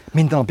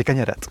mindennapi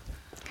kenyeret,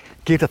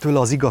 kérte tőle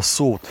az igaz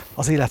szót,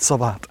 az élet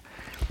szavát,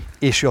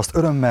 és ő azt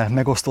örömmel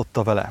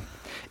megosztotta vele.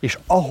 És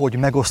ahogy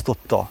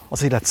megosztotta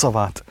az élet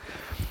szavát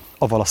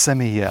avval a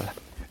személlyel,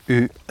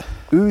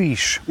 ő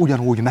is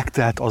ugyanúgy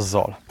megtelt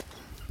azzal.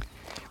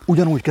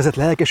 Ugyanúgy kezdett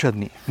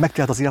lelkesedni,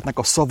 megtelt az életnek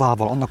a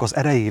szavával, annak az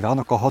erejével,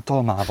 annak a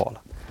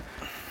hatalmával.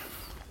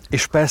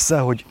 És persze,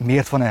 hogy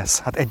miért van ez?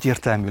 Hát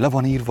egyértelmű, le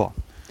van írva.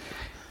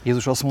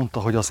 Jézus azt mondta,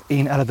 hogy az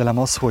én eredelem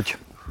az, hogy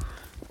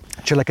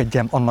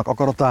cselekedjem annak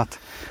akaratát,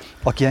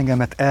 aki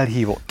engemet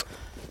elhívott.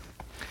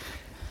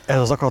 Ez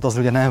az akarat az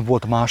ugye nem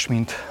volt más,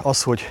 mint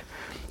az, hogy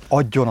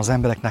adjon az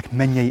embereknek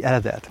mennyei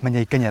eredet,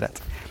 mennyei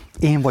kenyeret.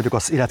 én vagyok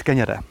az élet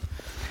kenyere.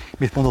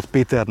 Mit mondott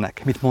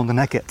Péternek? Mit mond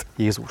neked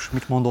Jézus?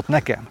 Mit mondott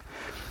nekem?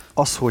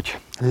 Az, hogy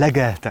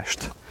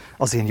legeltest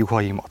az én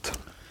juhaimat.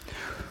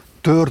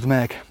 Törd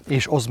meg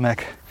és oszd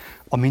meg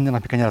a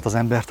mindennapi kenyeret az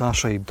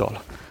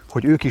embertársaiddal,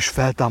 hogy ők is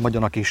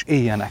feltámadjanak és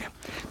éljenek,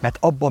 mert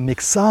abban még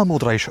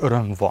számodra is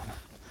öröm van.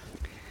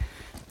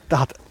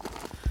 Tehát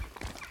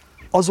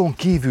azon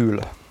kívül,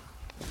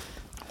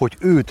 hogy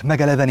őt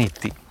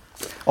megeleveníti,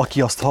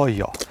 aki azt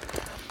hallja,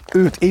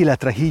 őt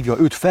életre hívja,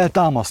 őt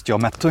feltámasztja,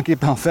 mert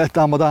tulajdonképpen a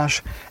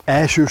feltámadás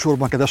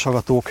elsősorban, kedves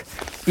hallgatók,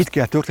 itt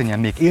kell történjen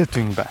még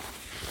éltünkben.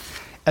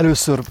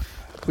 Először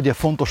ugye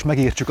fontos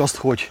megértsük azt,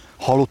 hogy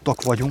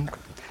halottak vagyunk,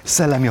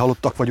 szellemi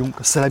halottak vagyunk,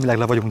 szellemileg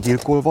le vagyunk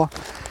gyilkolva,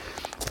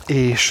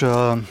 és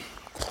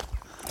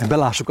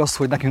belássuk azt,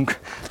 hogy nekünk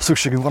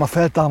szükségünk van a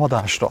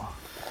feltámadásra.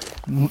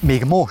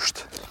 Még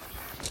most.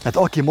 Mert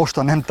aki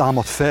mostan nem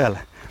támad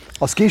fel,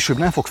 az később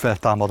nem fog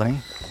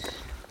feltámadni.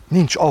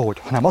 Nincs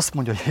ahogy, hanem azt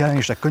mondja a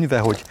Jelenések könyve,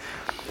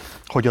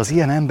 hogy az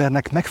ilyen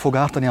embernek meg fog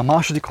ártani a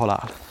második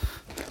halál.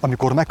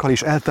 Amikor meghal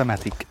és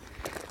eltemetik,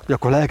 hogy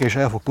akkor lelke is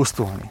el fog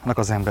pusztulni annak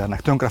az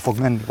embernek. Tönkre fog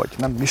menni, vagy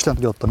nem, Isten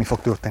tudja, mi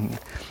fog történni.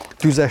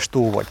 Tüzes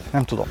tó, vagy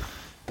nem tudom.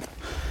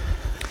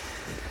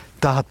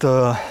 Tehát,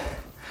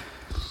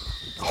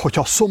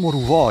 hogyha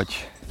szomorú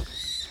vagy,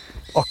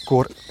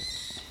 akkor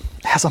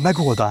ez a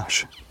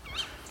megoldás.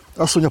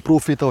 Azt mondja a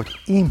próféta, hogy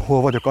én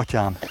hol vagyok,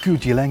 atyám,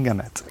 küldjél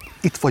engemet.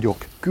 Itt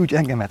vagyok, küldj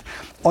engemet.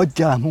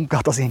 Adjál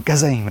munkát az én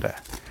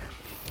kezeimre,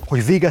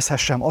 hogy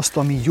végezhessem azt,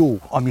 ami jó,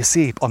 ami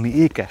szép, ami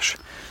ékes,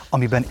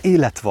 amiben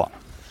élet van.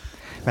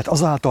 Mert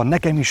azáltal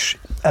nekem is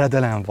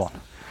eledelem van.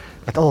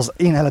 Mert az az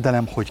én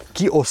eledelem, hogy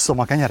kiosszam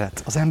a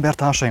kenyeret az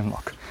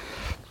embertársaimnak.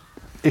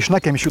 És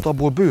nekem is jut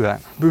abból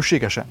bőven,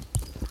 bőségesen,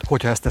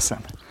 hogyha ezt teszem.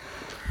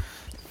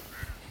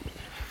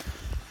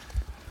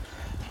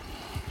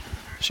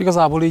 És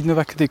igazából így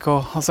növekedik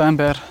az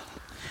ember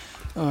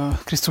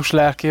Krisztus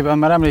lelkében,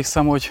 mert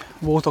emlékszem, hogy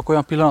voltak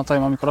olyan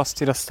pillanataim, amikor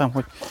azt éreztem,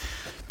 hogy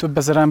több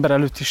ezer ember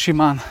előtt is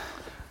simán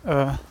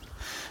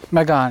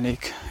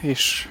megállnék,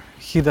 és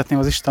hirdetném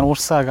az Isten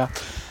országát.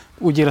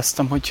 Úgy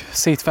éreztem, hogy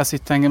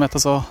szétfeszít engemet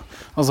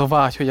az a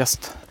vágy, hogy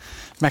ezt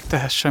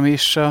megtehessem,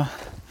 és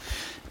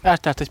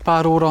eltelt egy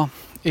pár óra,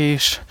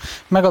 és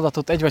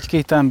megadatott egy vagy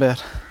két ember,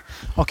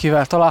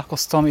 akivel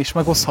találkoztam, és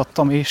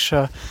megoszthattam, és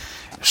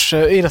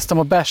éreztem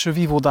a belső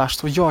vívódást,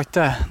 hogy jaj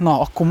te, na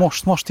akkor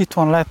most itt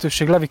van a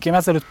lehetőség, Levikém,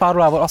 ezelőtt pár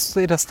órával azt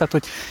érezted,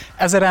 hogy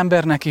 1000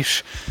 embernek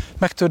is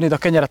megtörnéd a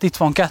kenyeret, itt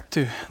van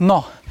 2,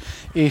 na,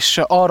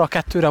 és arra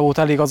 2-re volt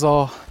elég az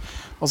a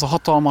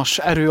hatalmas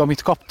erő,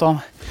 amit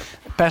kaptam.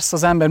 Persze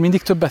az ember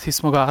mindig többet hisz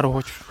magáról,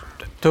 hogy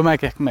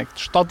tömegek, meg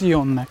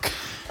stadion, meg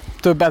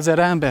több ezer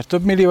ember,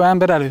 több millió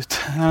ember előtt.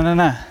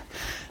 Ne.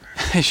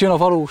 És jön a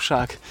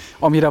valóság,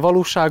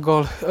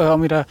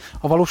 amire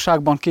a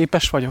valóságban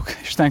képes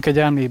vagyok, Isten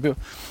kegyelméből.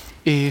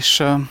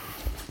 És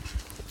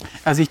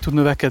ez így tud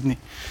növekedni.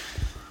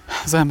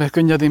 Az ember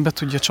könnyedén be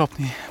tudja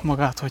csapni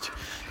magát, hogy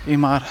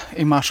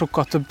én már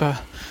sokkal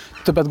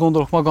többet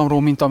gondolok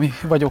magamról, mint ami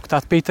vagyok.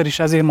 Tehát Péter is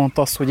ezért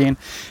mondta azt, hogy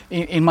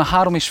én már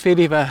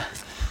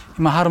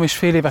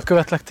 3,5 éve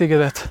követlek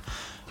tégedet,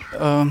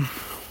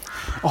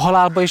 a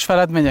halálba is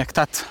veled megyek.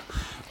 Tehát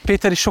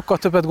Péter is sokkal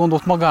többet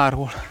gondolt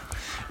magáról,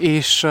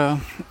 és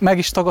meg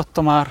is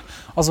tagadta már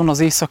azon az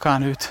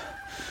éjszakán őt,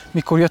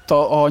 mikor jött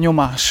a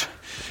nyomás.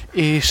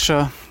 És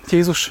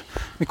Jézus,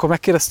 mikor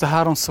megkérdezte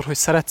 3-szor, hogy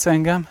szeretsz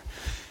engem,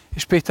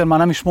 és Péter már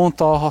nem is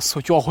mondta azt,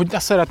 hogy hogy ne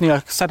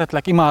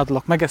szeretlek,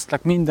 imádlak,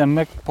 megesztlek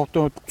minden,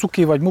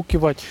 cuki vagy, muki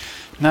vagy.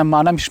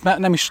 Már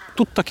nem is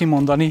tudta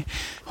kimondani,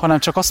 hanem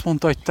csak azt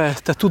mondta, hogy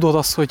te tudod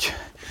azt, hogy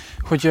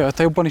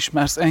te jobban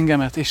ismersz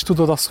engemet, és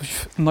tudod azt,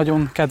 hogy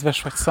nagyon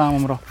kedves vagy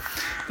számomra.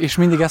 És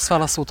mindig ezt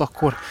válaszolt,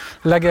 akkor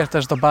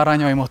legeltesd a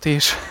bárányaimat,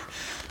 és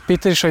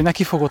Péter is, hogy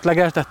nekifogott,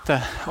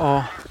 legeltette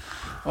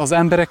az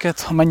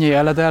embereket a mennyei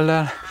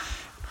eledellel,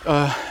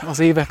 az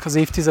évek, az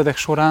évtizedek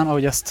során,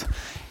 ahogy ezt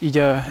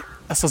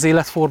az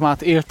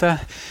életformát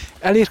élte,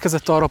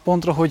 elérkezett arra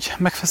pontra, hogy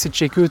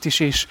megfeszítsék őt is,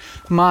 és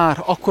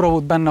már akkora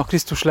volt benne a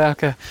Krisztus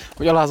lelke,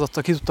 hogy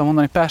alázattal ki tudtam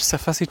mondani, persze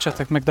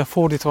feszítsetek meg, de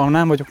fordítva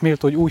nem vagyok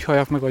méltó, hogy úgy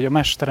halljak meg, ahogy a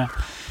mestere.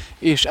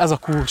 És ez a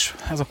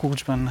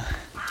kulcs benne.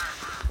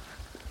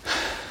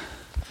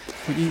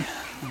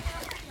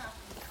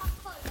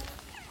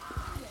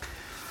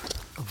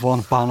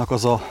 Van Pálnak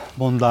az a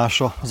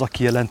mondása, az a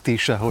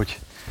kijelentése, hogy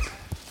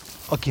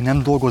aki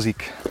nem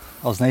dolgozik,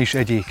 az ne is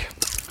egyék.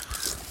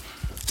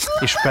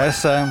 És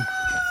persze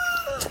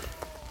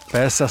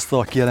ezt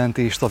a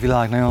kijelentést a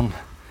világ nagyon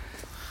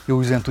jó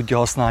üzen tudja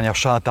használni, a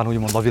sátán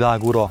úgymond a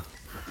világ ura.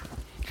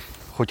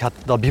 Hogy hát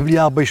de a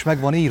Bibliában is meg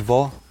van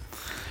írva,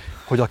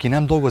 hogy aki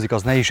nem dolgozik,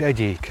 az ne is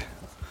egyék.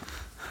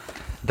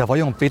 De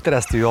vajon Péter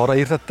ezt ő arra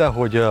értette,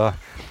 hogy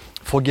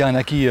fogjál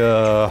neki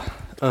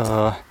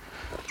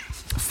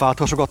fát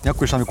hasogatni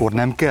akkor is, amikor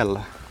nem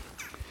kell?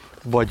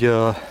 Vagy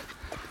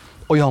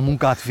olyan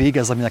munkát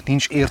végez, aminek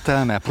nincs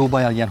értelme,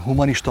 próbáljál ilyen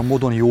humanista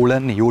módon jó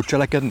lenni, jól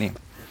cselekedni?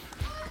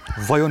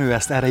 Vajon ő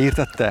ezt erre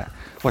értette?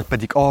 Vagy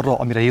pedig arra,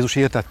 amire Jézus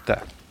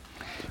értette?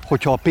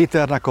 hogyha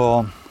Péternek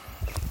azt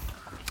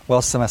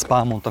hiszem ez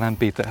Pál mondta, nem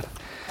Péter,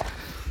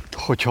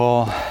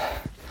 hogyha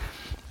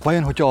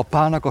a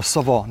Pálnak a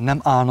szava nem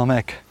állna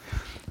meg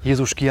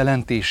Jézus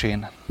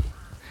kijelentésén,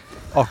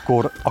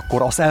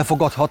 akkor azt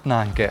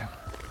elfogadhatnánk-e?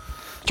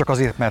 Csak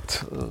azért,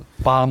 mert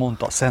Pál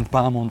mondta, Szent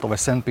Pál mondta, vagy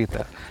Szent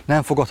Péter.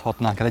 Nem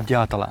fogadhatnánk el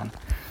egyáltalán.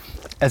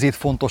 Ezért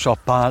fontos a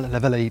Pál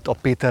leveleit, a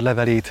Péter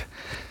levelét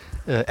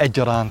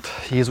egyaránt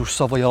Jézus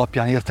szavai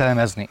alapján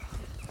értelmezni.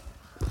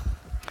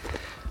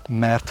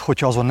 Mert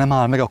hogyha azon nem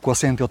áll meg, akkor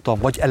azt jelenti, hogy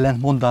ott vagy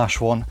ellentmondás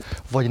van,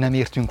 vagy nem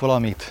értünk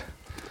valamit.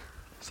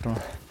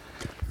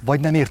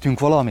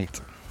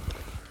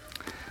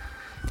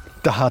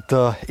 Tehát,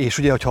 és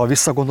ugye, hogyha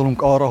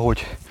visszagondolunk arra,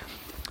 hogy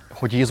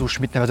Jézus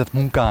mit nevezett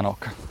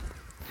munkának,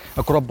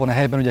 akkor abban a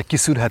helyben ugye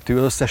kiszűrhető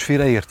az összes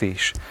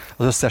félreértés,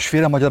 az összes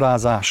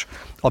félremagyarázás,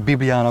 a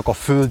Bibliának a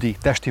földi,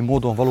 testi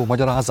módon való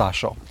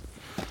magyarázása.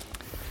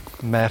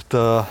 Mert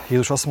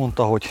Jézus azt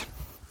mondta, hogy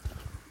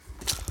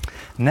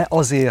ne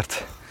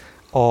azért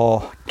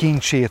a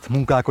kincsét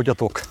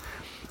munkálkodjatok,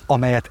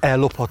 amelyet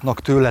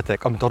ellophatnak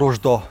tőletek, amit a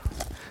rozsda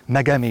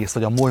megemészt,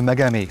 vagy a moly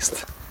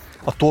megemészt,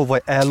 a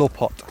tolvaj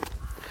ellophat.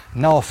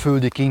 Ne a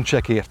földi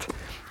kincsekért,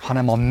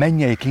 hanem a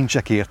mennyei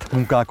kincsekért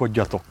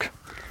munkálkodjatok.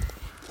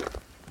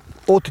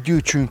 Ott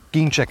gyűjtsünk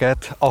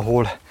kincseket,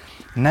 ahol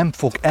nem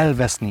fog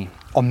elveszni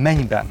a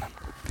mennyben.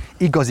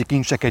 Igazi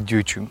kincseket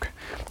gyűjtsünk.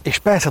 És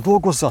persze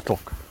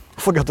dolgozzatok,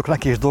 fogjatok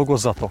neki és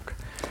dolgozzatok.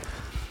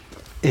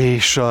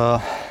 És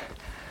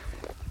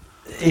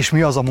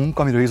mi az a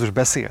munka, amiről Jézus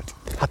beszélt?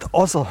 Hát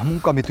az a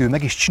munka, amit ő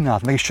meg is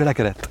csinált, meg is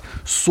cselekedett.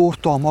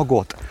 Szórta a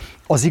magot,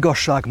 az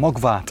igazság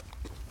magvát,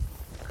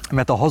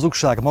 mert a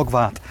hazugság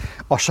magvát,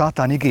 a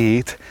sátán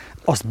igéjét,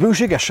 azt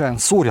bőségesen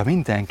szórja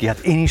mindenki. Hát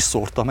én is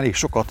szórtam elég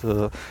sokat,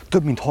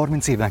 több mint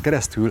 30 éven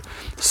keresztül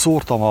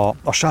szórtam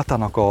a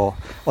sátának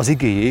az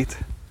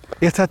igéjét.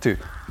 Érthető?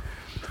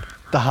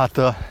 Tehát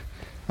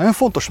nagyon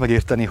fontos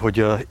megérteni,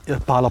 hogy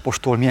Pál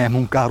apostol milyen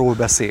munkáról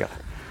beszél.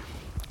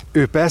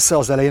 Ő persze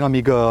az elején,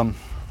 amíg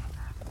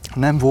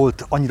nem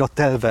volt annyira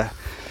telve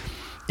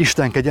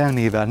Isten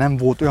kegyelmével, nem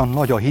volt olyan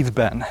nagy a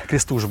hitben,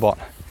 Krisztusban,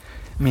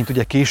 mint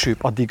ugye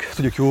később, addig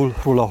tudjuk jól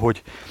róla,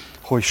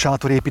 hogy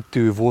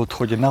sátorépítő volt,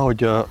 hogy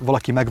nehogy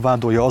valaki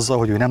megvádolja azzal,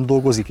 hogy ő nem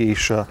dolgozik,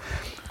 és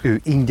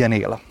ő ingyen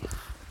él.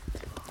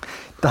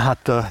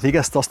 Tehát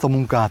végezte azt a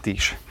munkát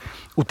is.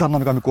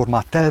 Utána, amikor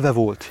már telve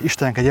volt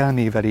Isten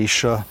kegyelmével,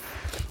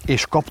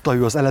 és kapta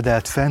ő az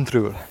eledelt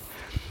fentről,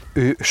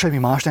 ő semmi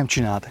más nem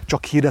csinált,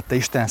 csak hirdette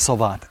Isten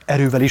szavát,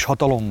 erővel és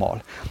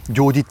hatalommal,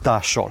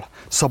 gyógyítással,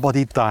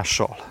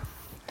 szabadítással.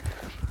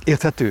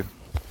 Érthető?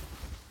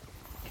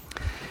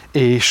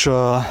 És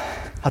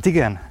hát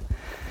igen,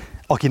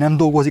 aki nem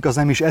dolgozik, az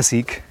nem is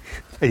eszik.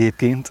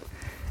 Egyébként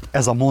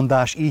ez a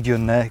mondás így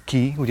jönne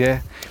ki,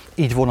 ugye,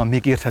 így volna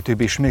még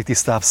érthetőbb és még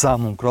tisztább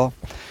számunkra,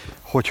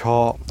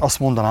 hogyha azt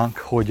mondanánk,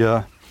 hogy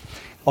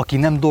aki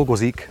nem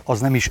dolgozik, az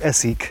nem is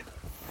eszik,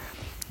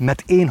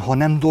 mert én, ha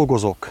nem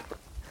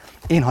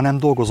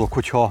dolgozok,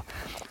 hogyha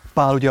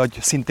Pál ugye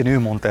szintén ő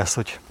mondta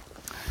ezt,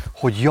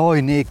 hogy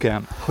jaj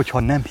nékem, hogyha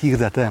nem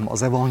hirdetem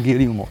az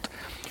evangéliumot,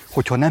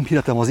 hogyha nem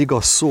hirdetem az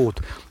igaz szót,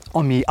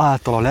 ami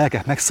által a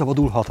lelkek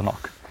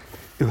megszabadulhatnak.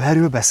 Ő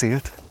erről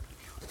beszélt,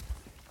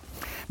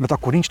 mert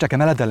akkor nincs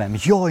nekem eledelem,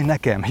 jaj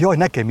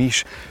nekem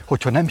is,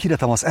 hogyha nem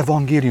hirdetem az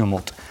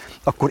evangéliumot,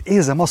 akkor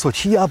érzem azt, hogy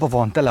hiába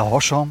van tele a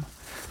hasam,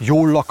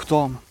 jól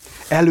laktam,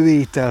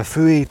 előétel,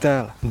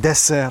 főétel,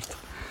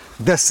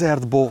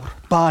 desszertbor,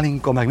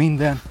 pálinka, meg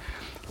minden.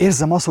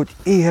 Érzem azt, hogy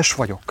éhes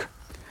vagyok.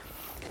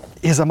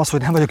 Érzem azt,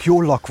 hogy nem vagyok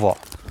jól lakva.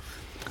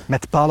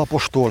 Mert Pál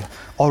apostol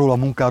arról a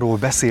munkáról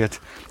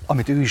beszélt,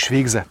 amit ő is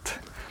végzett,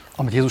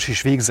 amit Jézus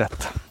is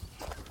végzett.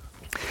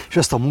 És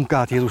ezt a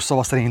munkát Jézus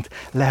szava szerint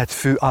lehet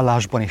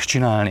főállásban is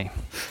csinálni.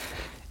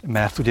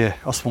 Mert ugye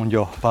azt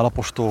mondja Pál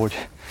apostol,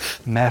 hogy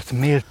mert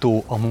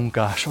méltó a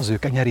munkás az ő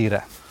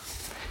kenyerére.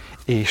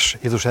 És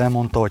Jézus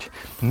elmondta, hogy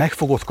meg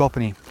fogod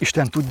kapni,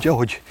 Isten tudja,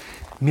 hogy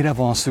mire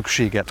van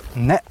szükséged.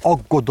 Ne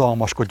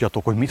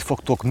aggodalmaskodjatok, hogy mit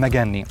fogtok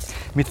megenni,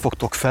 mit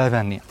fogtok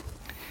felvenni,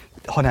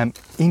 hanem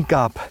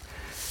inkább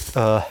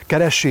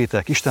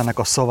keressétek Istennek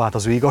a szavát,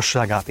 az ő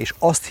igazságát, és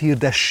azt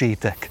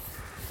hirdessétek,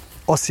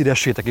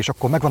 és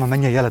akkor megvan a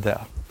mennyei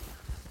jeledel.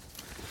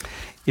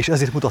 És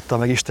ezért mutatta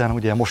meg Isten,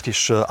 ugye most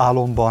is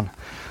álomban,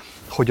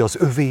 hogy az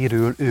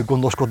övéről ő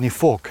gondoskodni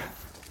fog.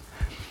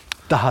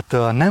 Tehát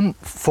nem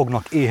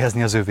fognak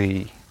éhezni az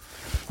övéi.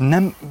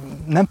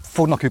 Nem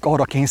fognak ők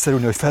arra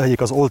kényszerülni, hogy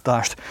felvegyék az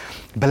oltást,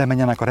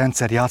 belemenjenek a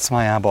rendszer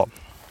játszmájába.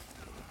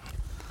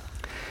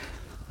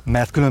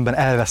 Mert különben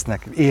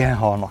elvesznek, éhen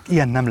halnak.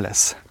 Ilyen nem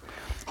lesz.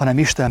 Hanem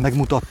Isten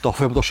megmutatta,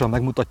 folyamatosan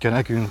megmutatja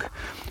nekünk,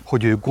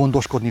 hogy ő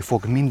gondoskodni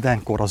fog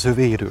mindenkor az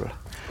övéről.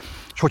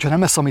 És hogyha nem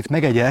lesz, amit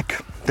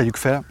megegyek, tegyük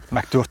fel,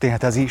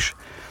 megtörténhet ez is,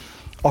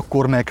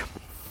 akkor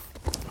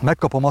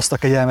megkapom azt a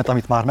kegyelmet,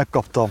 amit már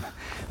megkaptam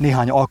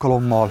néhány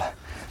alkalommal,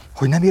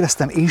 hogy nem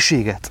éreztem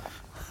éhséget.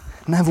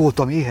 Nem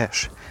voltam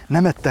éhes,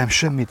 nem ettem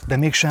semmit, de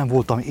mégsem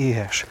voltam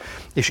éhes.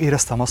 És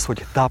éreztem azt,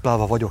 hogy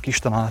táplálva vagyok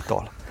Isten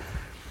által.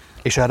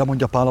 És erre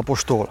mondja Pál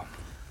apostol,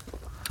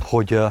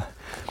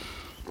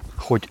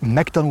 hogy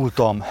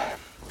megtanultam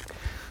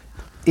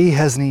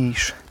éhezni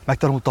is,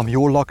 megtanultam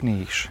jól lakni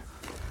is,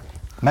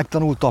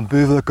 megtanultam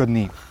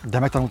bővölködni, de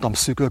megtanultam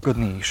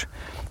szűkölködni is,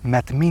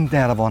 mert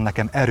mindenre van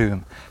nekem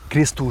erőm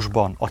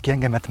Krisztusban, aki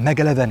engemet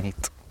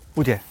megelevenít,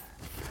 ugye?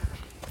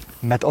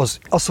 Mert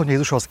azt mondja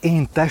Jézus, az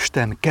én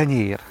testem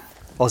kenyér,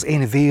 az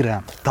én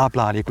vérem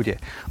táplálék, ugye?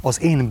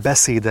 Az én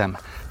beszédem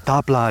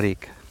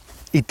táplálék,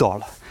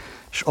 ital,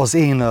 és az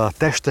én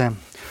testem,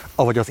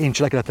 vagy az én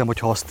cselekedetem,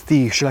 hogyha azt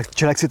ti is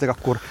cselekszitek,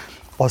 akkor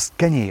az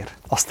kenyér,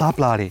 az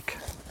táplálék.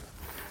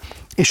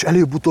 És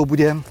előbb-utóbb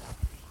ugye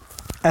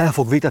el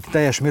fog vétetni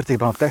teljes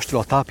mértékben a testről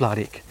a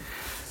táplálék.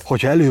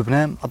 Hogyha előbb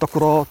nem, hát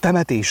akkor a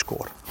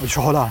temetéskor, vagyis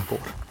a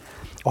halálkor,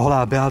 a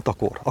halál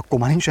beálltakor, akkor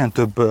már nincsen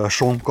több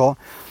sonka,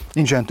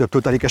 nincsen több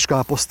töltelékes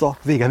káposzta,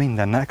 vége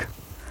mindennek.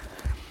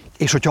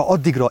 És hogyha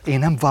addigra én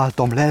nem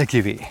váltam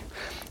lelkivé,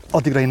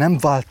 addigra én nem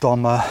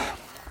váltam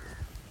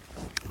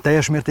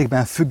teljes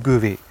mértékben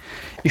függővé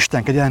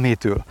Isten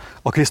kegyelmétől,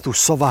 a Krisztus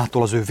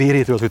szavától, az ő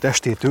vérétől, az ő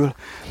testétől,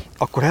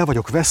 akkor el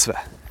vagyok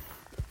veszve.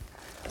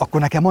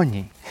 Akkor nekem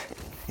annyi.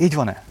 Így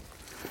van-e?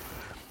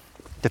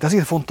 Tehát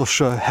ezért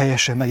fontos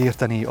helyesen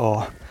megérteni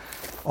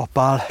a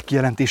Pál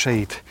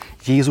kijelentéseit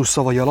Jézus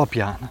szavai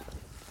alapján.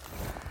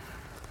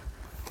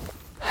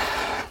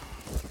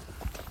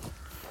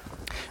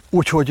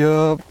 Úgyhogy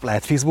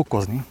lehet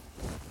Facebookozni.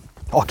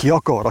 Aki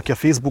akar, aki a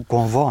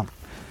Facebookon van,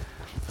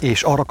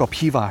 és arra kap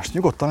hívást,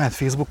 nyugodtan lehet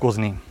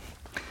Facebookozni.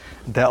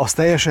 De az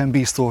teljesen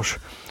biztos,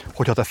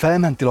 hogyha te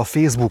felmentél a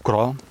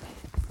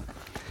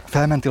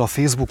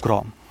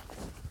Facebookra,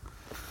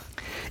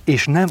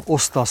 és nem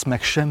osztasz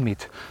meg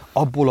semmit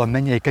abból a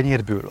mennyei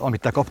kenyérből,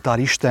 amit te kaptál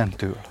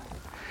Istentől,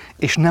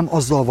 és nem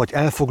azzal vagy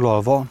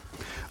elfoglalva,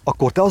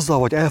 akkor te azzal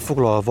vagy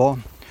elfoglalva,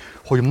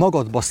 hogy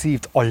magadba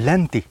szívd a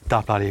lenti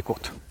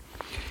táplálékot.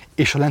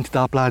 És a lenti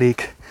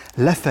táplálék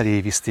lefelé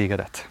visz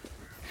tégedet.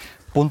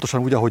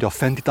 Pontosan úgy, ahogy a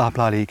fenti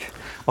táplálék,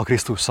 a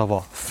Krisztus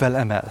szava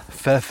felemel,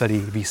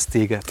 felfelé visz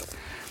téged.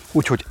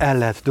 Úgyhogy el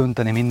lehet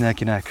dönteni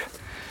mindenkinek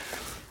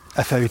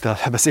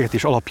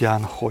beszélgetés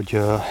alapján,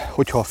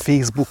 hogyha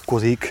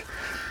Facebookozik,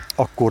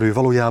 akkor ő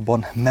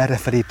valójában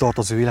merrefelé tart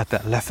az ő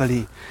élete,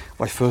 lefelé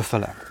vagy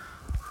fölfele.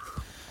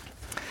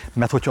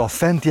 Mert hogyha a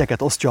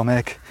fentieket osztja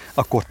meg,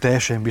 akkor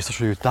teljesen biztos,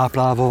 hogy ő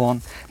táplálva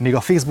van, még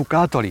a Facebook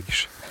által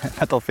is.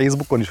 Mert a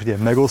Facebookon is ugye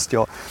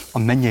megosztja a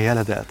mennyei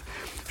eledet,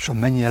 és a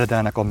mennyei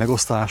eledelnek a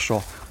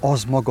megosztása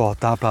az maga a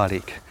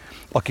táplálék.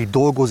 Aki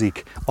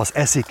dolgozik, az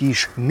eszik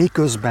is,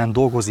 miközben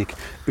dolgozik,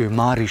 ő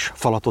már is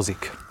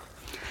falatozik.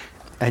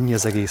 Ennyi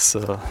az egész.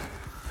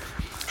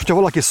 És hogyha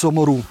valaki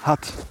szomorú,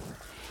 hát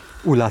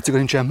úgy látszik, hogy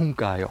nincsen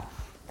munkája.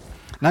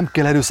 Nem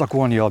kell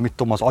erőszakolnia, mit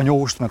tudom, az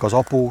anyóst, meg az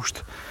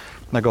apóst,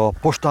 meg a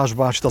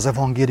postásbácsit az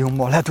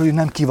evangéliummal. Lehet, hogy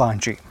nem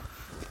kíváncsi.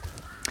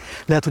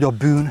 Lehet, hogy a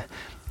bűn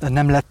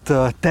nem lett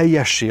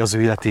teljessé az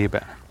ő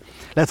életében.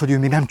 Lehet, hogy ő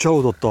még nem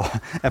csalódott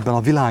ebben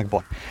a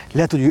világban.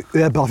 Lehet, hogy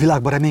ő ebben a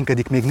világban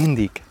reménykedik még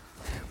mindig.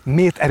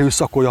 Miért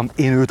erőszakoljam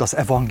én őt az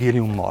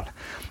evangéliummal,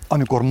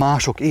 amikor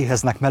mások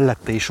éheznek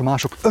mellette, és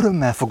mások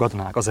örömmel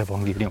fogadnák az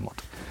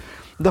evangéliumot?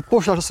 De a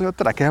postás azt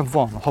mondja, hogy nekem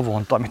van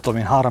havonta, mit tudom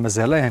én,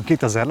 3000 lejem,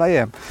 2000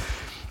 lejem,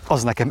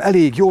 az nekem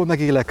elég, jól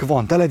megélek,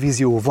 van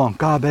televízió, van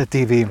kábel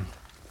TV,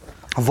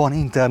 van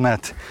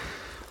internet,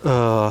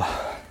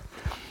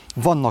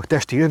 vannak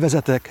testi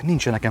élvezetek,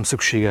 nincsen nekem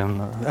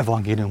szükségem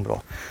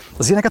evangéliumra.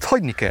 Az ilyeneket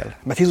hagyni kell,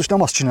 mert Jézus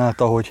nem azt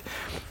csinálta,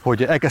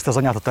 hogy elkezdte az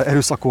anyát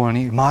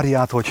erőszakolni,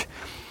 Máriát,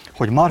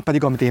 hogy már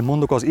pedig, amit én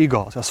mondok, az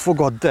igaz, ezt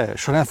fogadd el,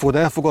 és ha nem fogod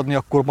elfogadni,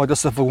 akkor majd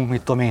össze fogunk,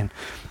 mit tudom én,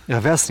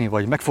 veszni,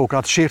 vagy meg fogok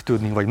rád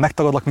sértődni, vagy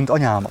megtagadlak, mint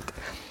anyámat.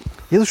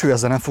 Jézus ő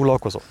ezzel nem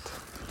foglalkozott.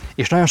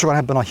 És nagyon sokan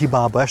ebben a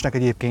hibába esnek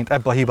egyébként,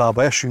 ebben a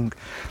hibába esünk,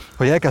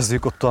 hogy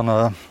elkezdjük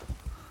ottan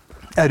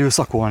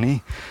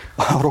erőszakolni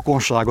a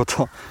rokonságot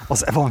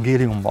az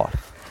evangéliummal.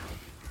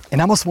 Én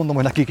nem azt mondom,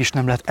 hogy nekik is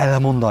nem lehet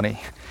elmondani,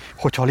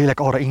 hogyha a lélek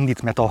arra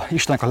indít, mert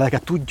Istennek a lelke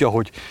tudja,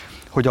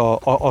 hogy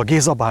a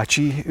Géza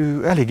bácsi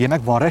ő eléggé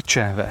meg van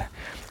recsenve,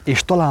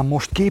 és talán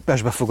most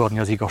képes befogadni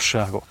az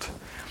igazságot.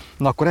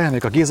 Na akkor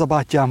elmegyek a Géza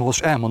bátyámhoz,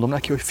 és elmondom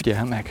neki, hogy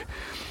figyelj meg,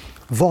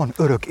 van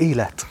örök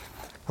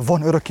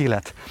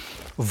élet,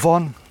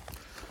 van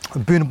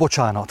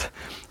bűnbocsánat,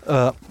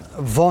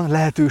 van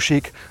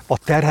lehetőség a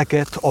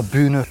terheket, a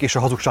bűnök és a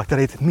hazugság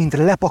terét mind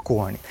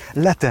lepakolni,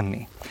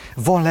 letenni.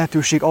 Van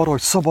lehetőség arra,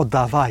 hogy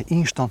szabaddá válj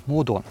instant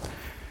módon.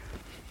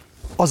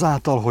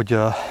 Azáltal, hogy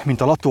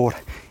mint a lator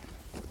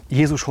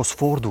Jézushoz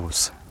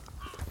fordulsz,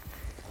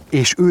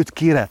 és őt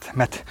kéred,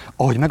 mert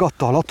ahogy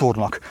megadta a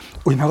latornak,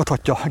 úgy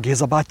megadhatja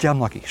Géza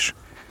bátyámnak is.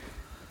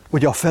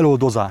 Ugye a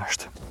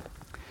feloldozást,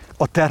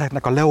 a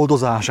terheknek a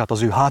leoldozását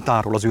az ő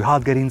hátáról, az ő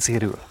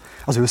hátgerincéről,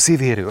 az ő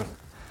szívéről.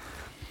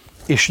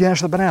 És ilyen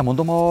esetben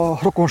elmondom a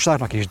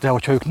rokonságnak is, de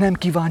hogyha ők nem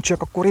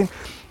kíváncsiak,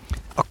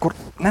 akkor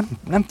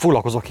nem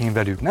foglalkozok én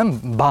velük, nem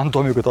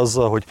bántom őket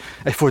azzal, hogy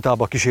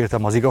egyfolytában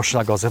kísértem az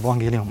igazsággal, az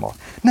evangéliummal.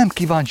 Nem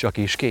kíváncsiak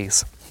és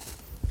kész.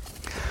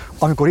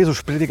 Amikor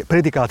Jézus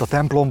predikált a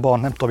templomban,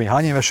 nem tudom én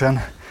hány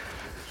évesen,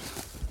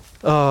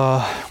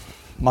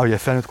 már ugye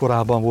felnőtt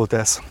korában volt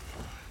ez.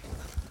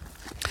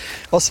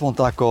 Azt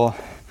mondták az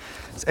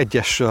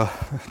egyes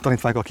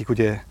tanítványok, akik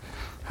ugye,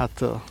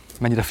 hát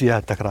mennyire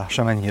figyeltek rá,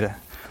 semennyire.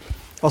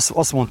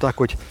 Azt mondták,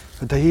 hogy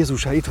de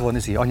Jézus, hát itt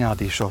van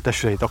anyád és a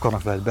testvéreid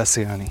akarnak veled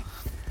beszélni.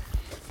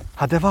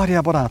 Hát de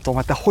várjál barátom,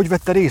 hát te hogy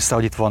vetted észre,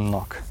 hogy itt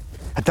vannak?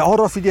 Hát te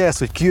arra figyelsz,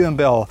 hogy ki jön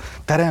be a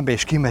terembe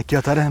és ki megy ki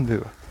a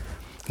teremből?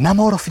 Nem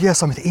arra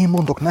figyelsz, amit én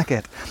mondok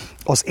neked?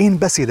 Az én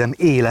beszédem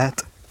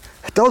élet.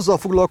 Te azzal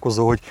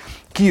foglalkozol, hogy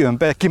ki jön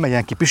be, ki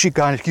menjen ki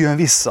pisikálni, és ki jön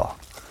vissza.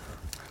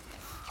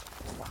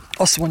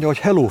 Azt mondja, hogy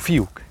hello,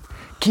 fiúk,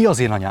 ki az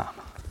én anyám?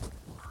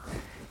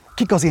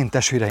 Kik az én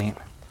testvéreim?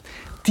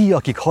 Ti,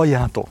 akik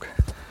halljátok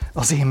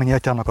az én mennyei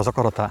atyámnak az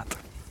akaratát,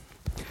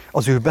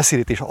 az ő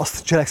beszédét, és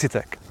azt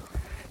cselekszitek,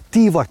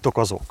 ti vagytok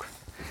azok,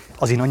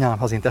 az én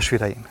anyám, az én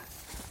testvéreim.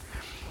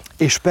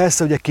 És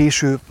persze ugye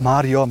később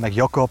Mária, meg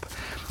Jakab,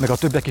 meg a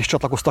többiek is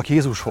csatlakoztak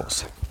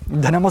Jézushoz.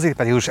 De nem azért,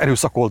 mert Jézus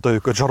erőszakolta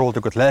őket, zsarolt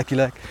őket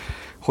lelkileg,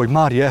 hogy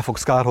Mária el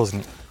fogsz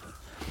kárhozni,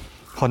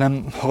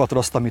 hanem hallgatod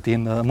azt, amit én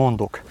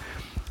mondok,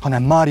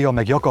 hanem Mária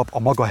meg Jakab a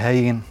maga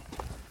helyén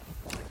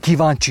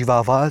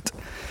kíváncsivá vált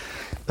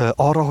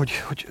arra,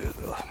 hogy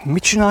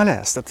mit csinál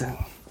ez? Tehát,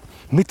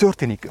 mi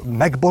történik?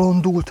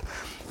 Megbolondult,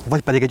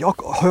 vagy pedig egy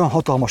olyan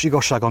hatalmas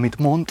igazság, amit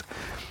mond,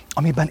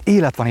 amiben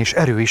élet van és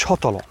erő és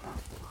hatalom.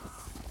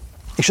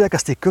 És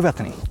elkezdték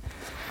követni.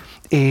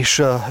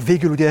 És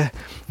végül ugye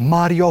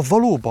Mária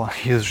valóban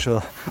Jézus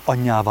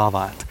anyjává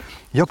vált.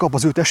 Jakab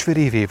az ő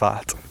testvérévé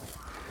vált.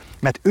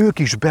 Mert ők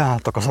is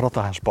beálltak az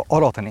aratásba,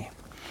 aratni.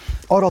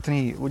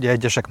 Aratni, ugye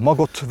egyesek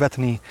magot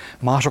vetni,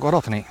 mások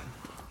aratni.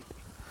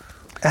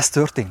 Ez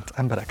történt,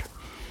 emberek.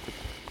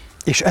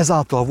 És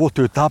ezáltal volt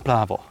ő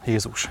táplálva,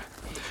 Jézus.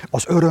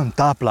 Az öröm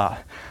táplál.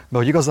 Mert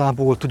hogy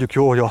igazából tudjuk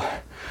jó, hogy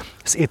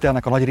az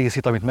ételnek a nagy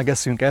részét, amit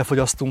megeszünk,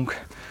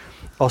 elfogyasztunk,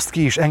 azt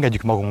ki is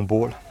engedjük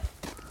magunkból.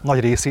 Nagy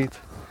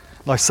részét,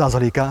 nagy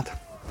százalékát.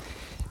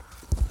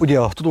 Ugye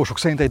a tudósok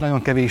szerint egy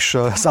nagyon kevés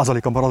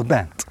százaléka marad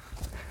bent.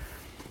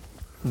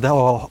 De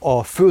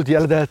a földi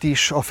eledelt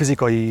is, a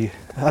fizikai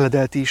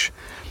eledelt is,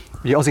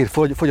 ugye azért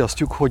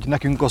fogyasztjuk, hogy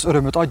nekünk az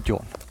örömöt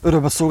adjon,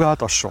 örömöt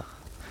szolgáltasson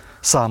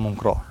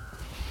számunkra.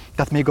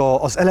 Tehát még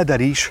az eledel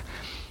is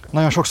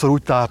nagyon sokszor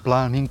úgy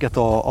táplál minket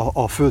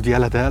a földi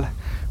eledel,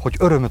 hogy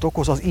örömöt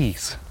okoz az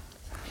íz.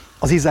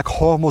 Az ízek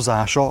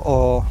halmozása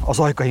az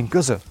ajkaink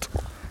között.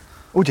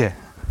 Ugye?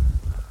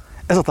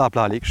 Ez a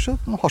táplálék, és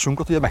a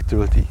hasunkat ugye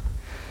megtölti.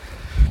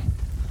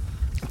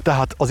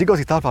 Tehát az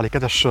igazi táplálék,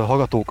 kedves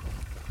hallgatók,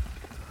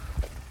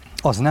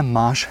 az nem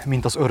más,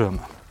 mint az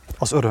öröm.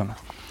 Az öröm.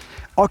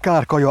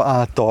 Akár kaja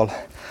által,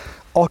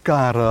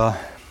 akár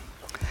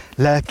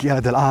lelki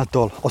eledel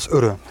által az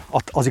öröm,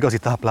 az igazi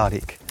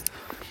táplálék.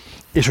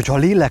 És hogyha a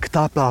lélek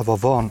táplálva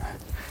van,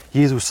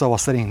 Jézus szava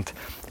szerint,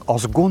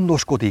 az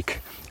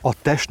gondoskodik a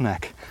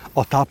testnek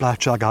a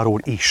tápláltságáról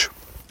is.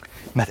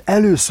 Mert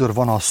először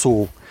van a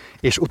szó,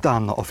 és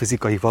utána a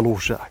fizikai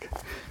valóság.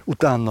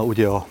 Utána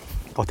ugye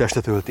a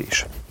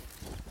testetöltés.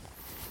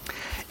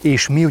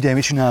 És mi ugye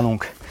mit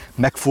csinálunk?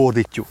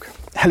 Megfordítjuk.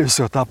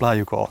 Először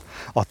tápláljuk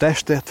a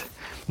testet,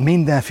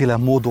 mindenféle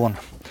módon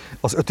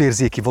az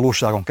ötérzéki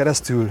valóságon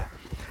keresztül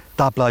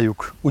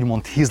tápláljuk,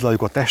 úgymond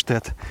hízlaljuk a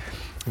testet,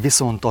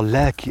 viszont a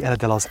lelki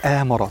eledel az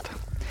elmarad.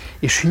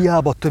 És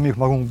hiába tömjük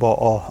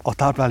magunkba a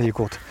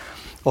táplálékot,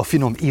 a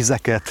finom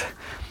ízeket,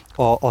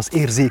 az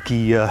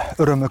érzéki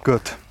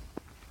örömököt,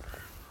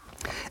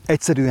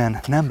 egyszerűen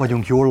nem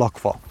vagyunk jól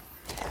lakva,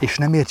 és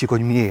nem értjük,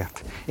 hogy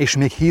miért, és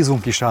még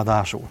hízunk is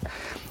ráadásul.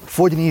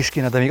 Fogyni is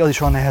kéne, de még az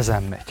is olyan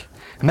nehezen megy.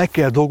 Meg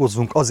kell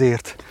dolgozzunk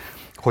azért,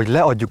 hogy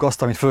leadjuk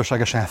azt, amit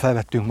fölöslegesen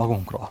felvettünk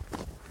magunkra.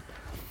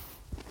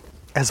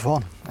 Ez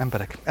van,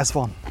 emberek, ez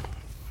van.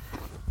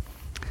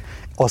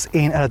 Az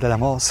én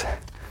eredelem az,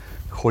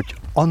 hogy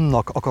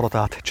annak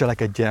akaratát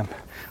cselekedjem,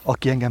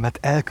 aki engemet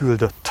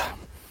elküldött.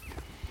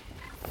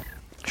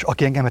 És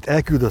aki engemet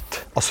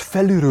elküldött, az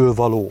felülről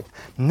való,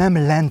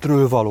 nem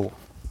lentről való.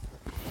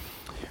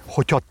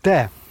 Hogyha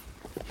te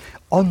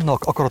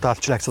annak akaratát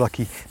cselekszel,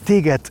 aki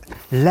téged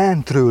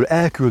lentről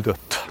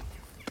elküldött,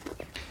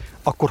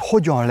 akkor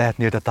hogyan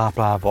lehetnél te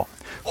táplálva?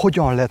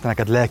 Hogyan lehetne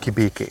neked lelki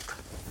békét?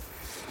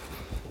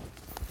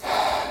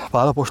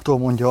 Pál apostol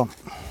mondja,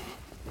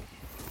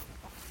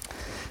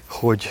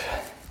 hogy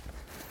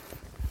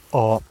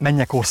a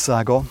mennyek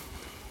országa,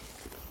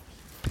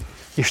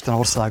 Isten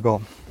országa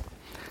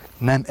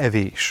nem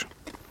evés,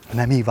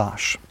 nem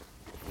ivás,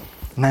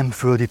 nem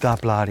földi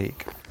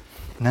táplálék,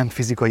 nem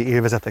fizikai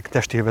élvezetek,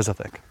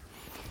 testélvezetek,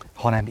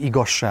 hanem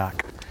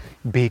igazság,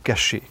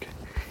 békesség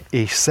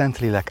és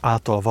Szentlélek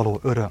által való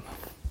öröm.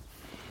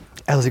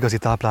 Ez az igazi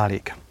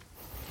táplálék.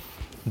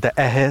 De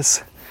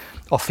ehhez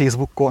a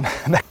Facebookon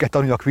meg kell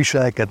tanuljak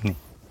viselkedni.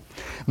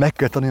 Meg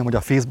kell tanulnom, hogy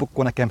a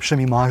Facebookon nekem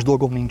semmi más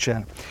dolgom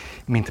nincsen,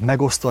 mint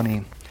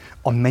megosztani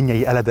a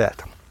mennyei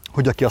eledelt.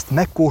 Hogy aki azt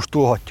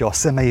megkóstolhatja a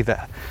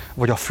szemeivel,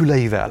 vagy a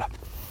füleivel,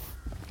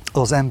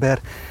 az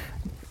ember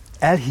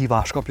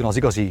elhívást kapjon az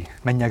igazi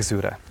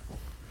mennyegzőre,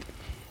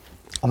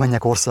 a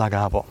mennyek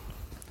országába.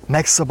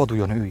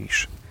 Megszabaduljon ő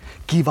is.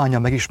 Kívánja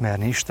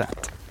megismerni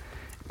Istent.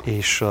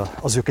 és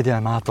az ő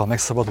kegyelem által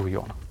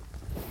megszabaduljon.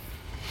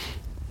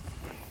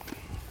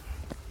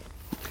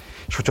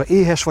 És hogyha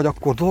éhes vagy,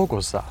 akkor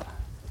dolgozzál.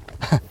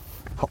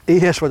 Ha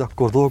éhes vagy,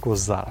 akkor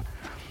dolgozzál.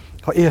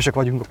 Ha éhesek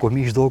vagyunk, akkor mi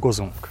is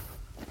dolgozunk.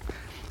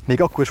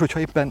 Még akkor is, hogyha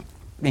éppen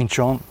nincs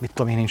olyan, mit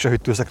tudom én, nincs a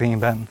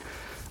hűtőszekrényben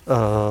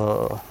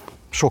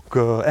sok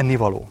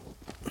ennivaló.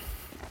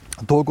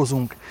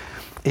 Dolgozunk,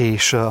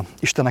 és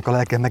Istennek a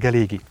lelke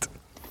megelégít.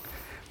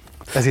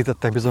 Ezért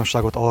tettek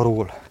bizonyságot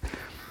arról,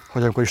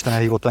 hogy amikor Isten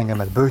elhívott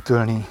engemet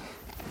böjtölni,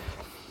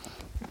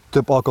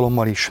 több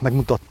alkalommal is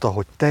megmutatta,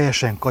 hogy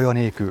teljesen kaja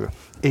nélkül,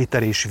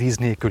 étel és víz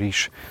nélkül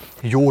is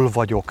jól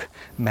vagyok,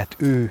 mert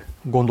ő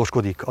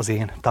gondoskodik az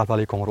én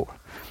táplálékomról.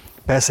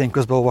 Persze én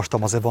közben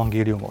olvastam az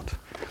evangéliumot,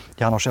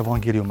 János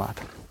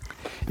evangéliumát,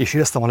 és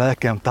éreztem, a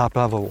lelkem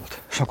táplálva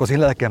volt, és akkor az én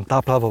lelkem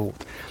táplálva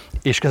volt,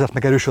 és kezdett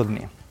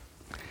megerősödni.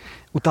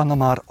 Utána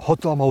már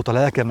hatalma volt a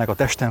lelkemnek a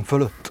testem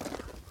fölött,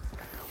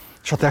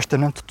 és a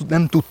testem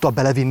nem tudta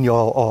belevinni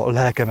a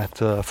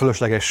lelkemet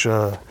fölösleges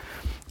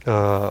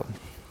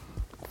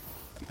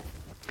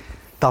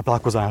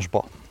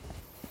táplálkozásba.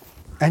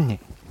 Ennyi.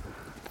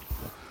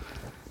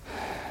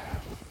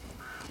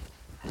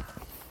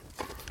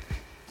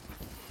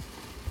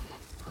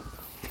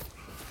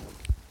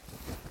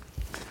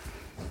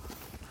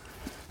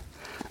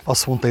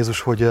 Azt mondta Jézus,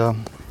 hogy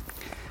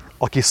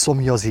aki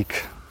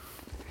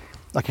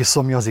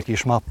szomjazik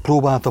és már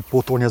próbálta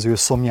pótolni az ő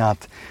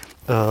szomját,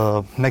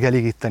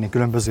 megelégíteni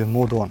különböző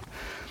módon,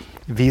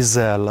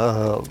 vízzel,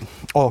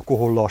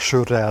 alkohollal,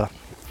 sörrel,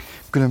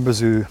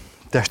 különböző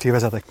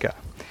testévezetekkel,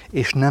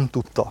 és nem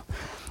tudta,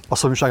 a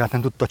szomjúságát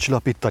nem tudta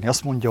csillapítani.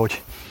 Azt mondja,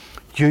 hogy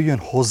jöjjön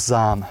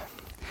hozzám,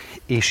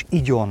 és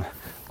igyon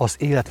az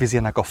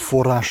életvizének a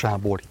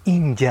forrásából,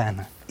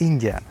 ingyen.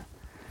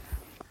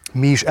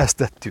 Mi is ezt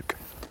tettük,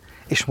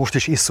 és most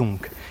is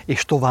iszunk,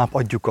 és tovább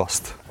adjuk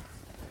azt.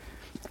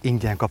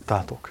 Ingyen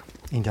kaptátok,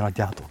 ingyen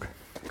adjátok.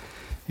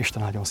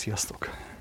 Isten áldjon, sziasztok!